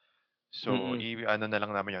 So na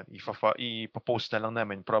lang namin yan. Ipopost na lang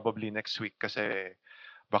namin probably next week kasi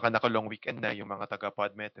baka naka-long weekend na yung mga taga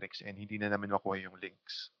Podmetrics and hindi na namin makuha yung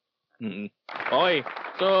links. Okay.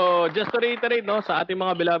 So just to reiterate sa ating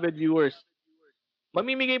mga beloved viewers,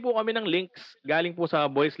 mamimigay po kami ng links galing po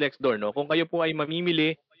sa Boys Next Door, no? Kung kayo po ay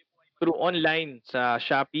mamimili through online sa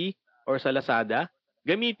Shopee or sa Lazada,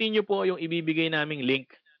 gamitin nyo po yung ibibigay naming link.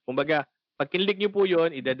 Kumbaga, pag kinlik nyo po yun,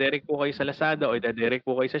 ida-direct po kayo sa Lazada o ida-direct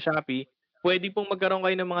po kayo sa Shopee, pwede pong magkaroon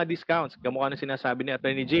kayo ng mga discounts. Kamukha na sinasabi ni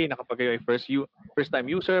Attorney J na kapag kayo ay first time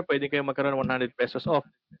user, pwede kayo magkaroon ng 100 pesos off.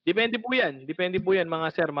 Depende po yan mga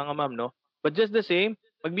sir, mga ma'am, no? But just the same,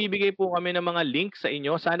 magbibigay po kami ng mga links sa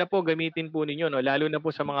inyo. Sana po gamitin po ninyo, no? Lalo na po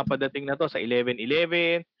sa mga padating na to sa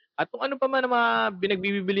 11/11, at kung ano pa man ang mga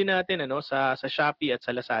binagbibili natin sa Shopee at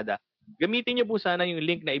sa Lazada, gamitin niyo po sana yung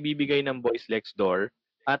link na ibibigay ng Boys Next Door.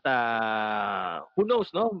 At who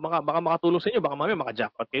knows, no? Baka makatulong sa inyo, baka mamaya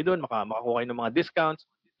maka-jackpot kayo doon, makakuha kayo ng mga discounts.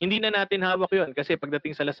 Hindi na natin hawak 'yon kasi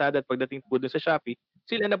pagdating sa Lazada at pagdating po doon sa Shopee,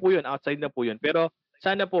 sila na po 'yon, outside na po 'yon. Pero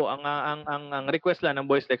sana po ang request lang ng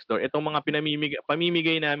Boys Next Door, itong mga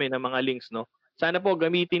pamimigay namin ng mga links, no? Sana po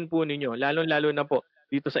gamitin po ninyo, lalo na po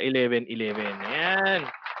dito sa 11/11. Ayan.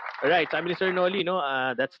 Alright, sabi ni Sir Nolly, no?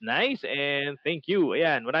 That's nice and thank you.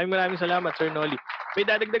 Ayan, maraming salamat, Sir Nolly. May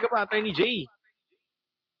dadagdag ka pa, Attorney J.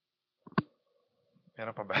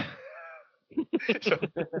 Meron pa ba?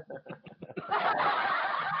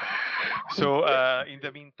 So, in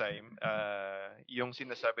the meantime, yung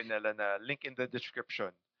sinasabi nila na link in the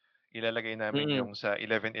description, ilalagay namin yung sa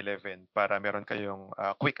 11/11 para meron kayong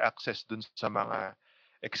quick access dun sa mga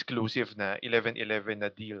exclusive na 11/11 na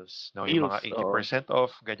deals, no? Yung mga 80%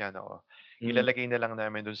 off, ganyan, no? Ilalagay na lang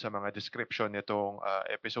namin dun sa mga description nitong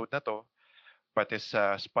episode na to, pati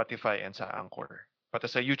sa Spotify and sa Anchor. Pati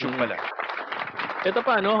sa YouTube pala. Ito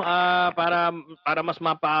pa, no? Para mas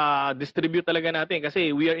mapa-distribute talaga natin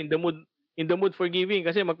kasi we are in the mood for giving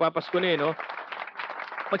kasi magpapasko na no?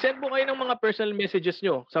 mag-send po kayo ng mga personal messages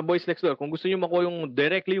nyo sa Boys Next Door. Kung gusto nyo makuha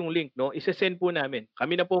directly yung link, no, ise-send po namin.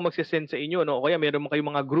 Kami na po magse-send sa inyo, no? O kaya meron mo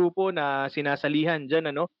kayong mga grupo na sinasalihan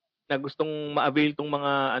dyan, ano, na gustong ma-avail tong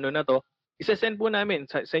mga ano na to. Ise-send po namin.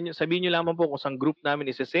 Sabihin nyo lamang po kung saan group namin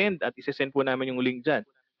ise-send at ise-send po namin yung link dyan.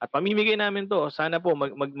 At pamimigay namin to. Sana po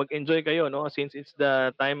mag-enjoy kayo, no, since it's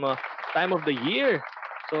the time of the year.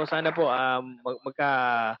 So sana po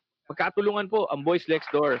magkatulungan po ang Boys Next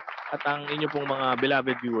Door at ang inyo pong mga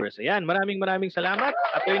beloved viewers. Ayan, maraming salamat,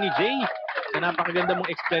 Attorney Jay, sa napakaganda mong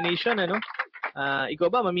explanation, ano? Ikaw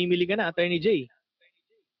ba, mamimili ka na, Attorney Jay?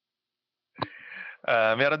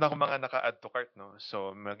 Meron ako mga naka-add to cart, no?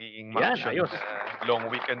 So, magiging ma-action long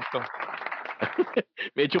weekend to.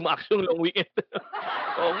 Medyo ma-action long weekend.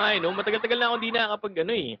 Oo nga, no? Matagal-tagal na ako hindi nakakapag,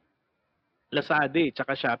 Lazada,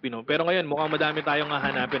 tsaka Shopee, no? Pero ngayon, mukhang madami tayong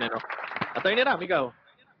hahanapin, ano? Attorney Ram, ikaw?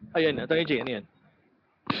 Ayan, Attorney Jay, ano yan?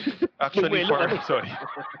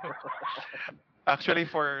 Actually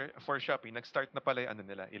for Shopee, nag-start na pala yung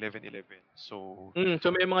nila, 11/11. So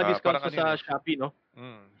so may mga discounts sa Shopee, no?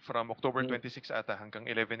 From October 26 ata hanggang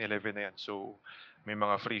 11/11 na yan. So may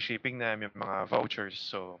mga free shipping na, may mga vouchers.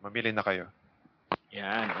 So mamili na kayo.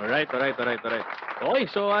 Yan. Alright. Okay,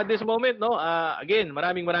 so at this moment, no, again,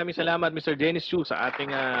 maraming salamat, Mr. Dennis Chu, sa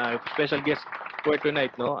ating special guest for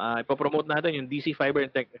tonight, no. Ipopromote natin yung DC Fiber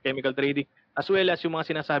and Chemical Trading as well as yung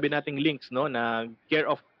mga sinasabi nating links, no, na care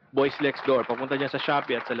of Boys Next Door. Papunta dyan sa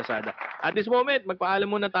Shopee at sa Lazada. At this moment,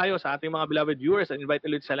 magpaalam muna tayo sa ating mga beloved viewers and invite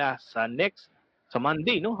ulit sila sa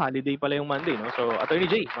Monday, no? Holiday pala yung Monday, no? So,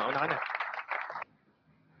 Attorney Jay, mauna ka na.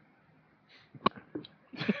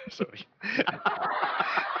 Sorry.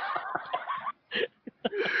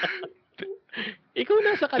 Ikaw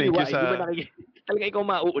nasa kaliwa, hindi ba nakikita? Talaga ikaw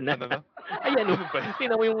mauuna. Ano? Ayan,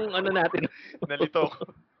 tingnan mo yung natin. Nalito ko.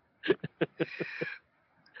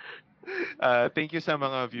 Thank you sa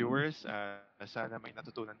mga viewers. Sana may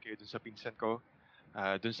natutunan kayo dun sa pinsan ko.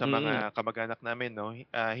 Dun sa mga kamag-anak namin, no?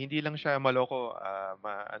 Hindi lang siya maloko.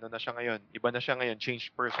 Ano na siya ngayon? Iba na siya ngayon.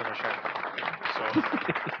 Changed person na siya.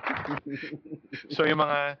 So yung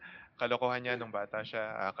mga kalokohan niya nung bata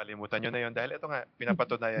siya, kalimutan nyo na yun. Dahil ito nga,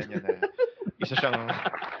 pinapatunayan niya na isa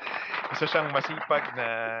siyang masipag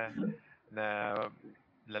na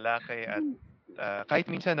lalaki at kahit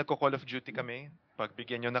minsan nagko-Call of Duty kami,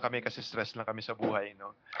 pagbigyan nyo na kami kasi stress lang kami sa buhay,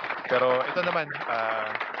 no? Pero ito naman,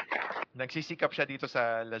 nagsisikap siya dito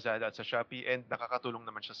sa Lazada at sa Shopee and nakakatulong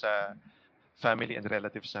naman siya sa family and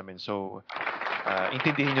relatives namin. So,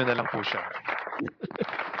 intindihin nyo na lang po siya.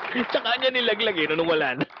 Tsaka niya nilaglag nung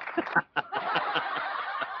wala na.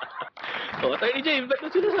 So, Attorney James, ba't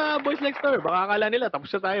sila sa Boys Next Door? Baka akala nila, tapos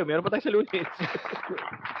na tayo. Meron pa tayo sa Lunes.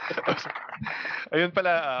 Ayun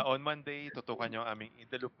pala, on Monday, tutukan nyo ang aming In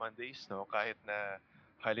the Loop Mondays, no? Kahit na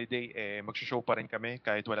holiday, mag-show pa rin kami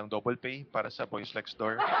kahit walang double pay para sa Boys Next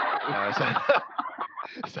Door.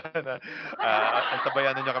 Sana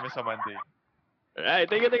antabayanan nyo kami sa Monday. Alright,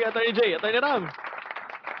 thank you, Attorney Jay. Attorney Ram.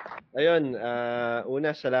 Ayun,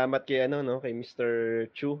 una salamat kay kay Mr.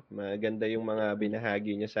 Chu. Maganda yung mga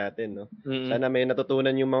binahagi niya sa atin, no. Sana may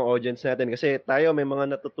natutunan yung mga audience natin kasi tayo may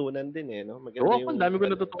mga natutunan din no. Maganda yung dami ko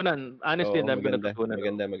natutunan. Honestly, dami ko natutunan.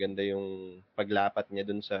 Maganda yung paglapat niya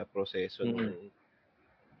dun sa proseso ng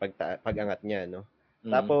pag-angat niya, no.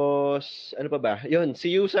 Tapos ano pa ba? Yun,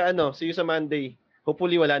 see you sa Monday.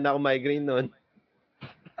 Hopefully wala na akong migraine noon.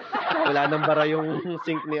 Wala nang bara yung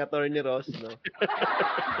sink ni Attorney Ross, no?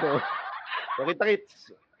 So, kita-kits.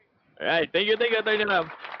 Alright, thank you, Attorney Ram.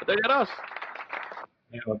 Attorney Ross.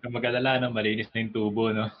 Huwag kang mag-alala, no? Malinis na yung tubo,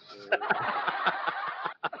 no?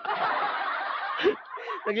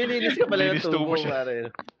 Naglilinis ka pala ng tubo, pare.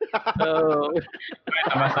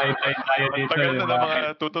 Suma-sideline tayo dito. Tagal na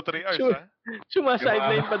mga 2 to 3 hours, ha?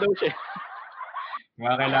 Suma-sideline pa daw siya.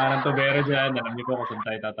 Mga kailangan ng tubero dyan, alam niyo po kung saan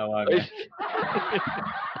tayo tatawagan.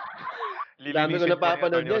 Dami ko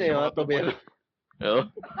napapanood yan mga tubero. Oo.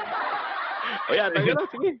 O yan,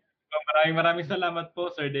 sige. Maraming salamat po,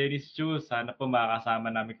 Sir Dennis Chu. Sana po makakasama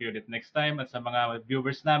namin kayo ulit next time. At sa mga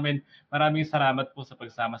viewers namin, maraming salamat po sa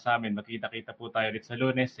pagsama sa amin. Magkita-kita po tayo ulit sa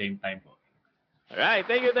Lunes, same time po. Alright,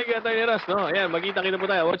 thank you, Attorney Ross. No? Ayan, magkita-kita po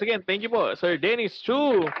tayo. Once again, thank you po, Sir Dennis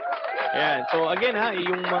Chu. Ayan, so again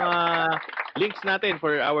yung mga links natin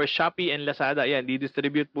for our Shopee and Lazada, ayan,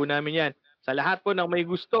 di-distribute po namin yan sa lahat po ng may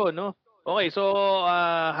gusto, no? Okay, so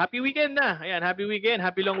happy weekend na. Ayan, happy weekend,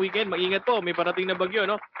 happy long weekend. Mag-ingat po, may parating na bagyo,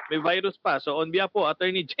 no? May virus pa. So on behalf po,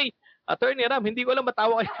 Attorney Jay, Attorney Ram, hindi ko alam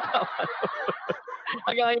matawa kayo.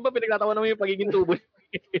 Hanggang ngayon pa, pinagtatawa naman yung pagiging tubo.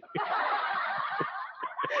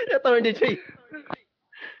 Attorney Jay.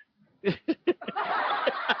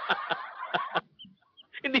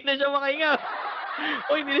 Hindi na siya makahinga.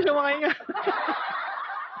 Hindi na siya makahinga.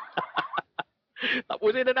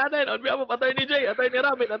 Tapusin na natin. On behalf of Attorney Jay, Attorney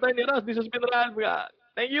Robin, Attorney Ross, this has been Ralph.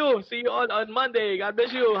 Thank you. See you all on Monday. God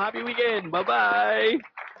bless you. Happy weekend. Bye-bye.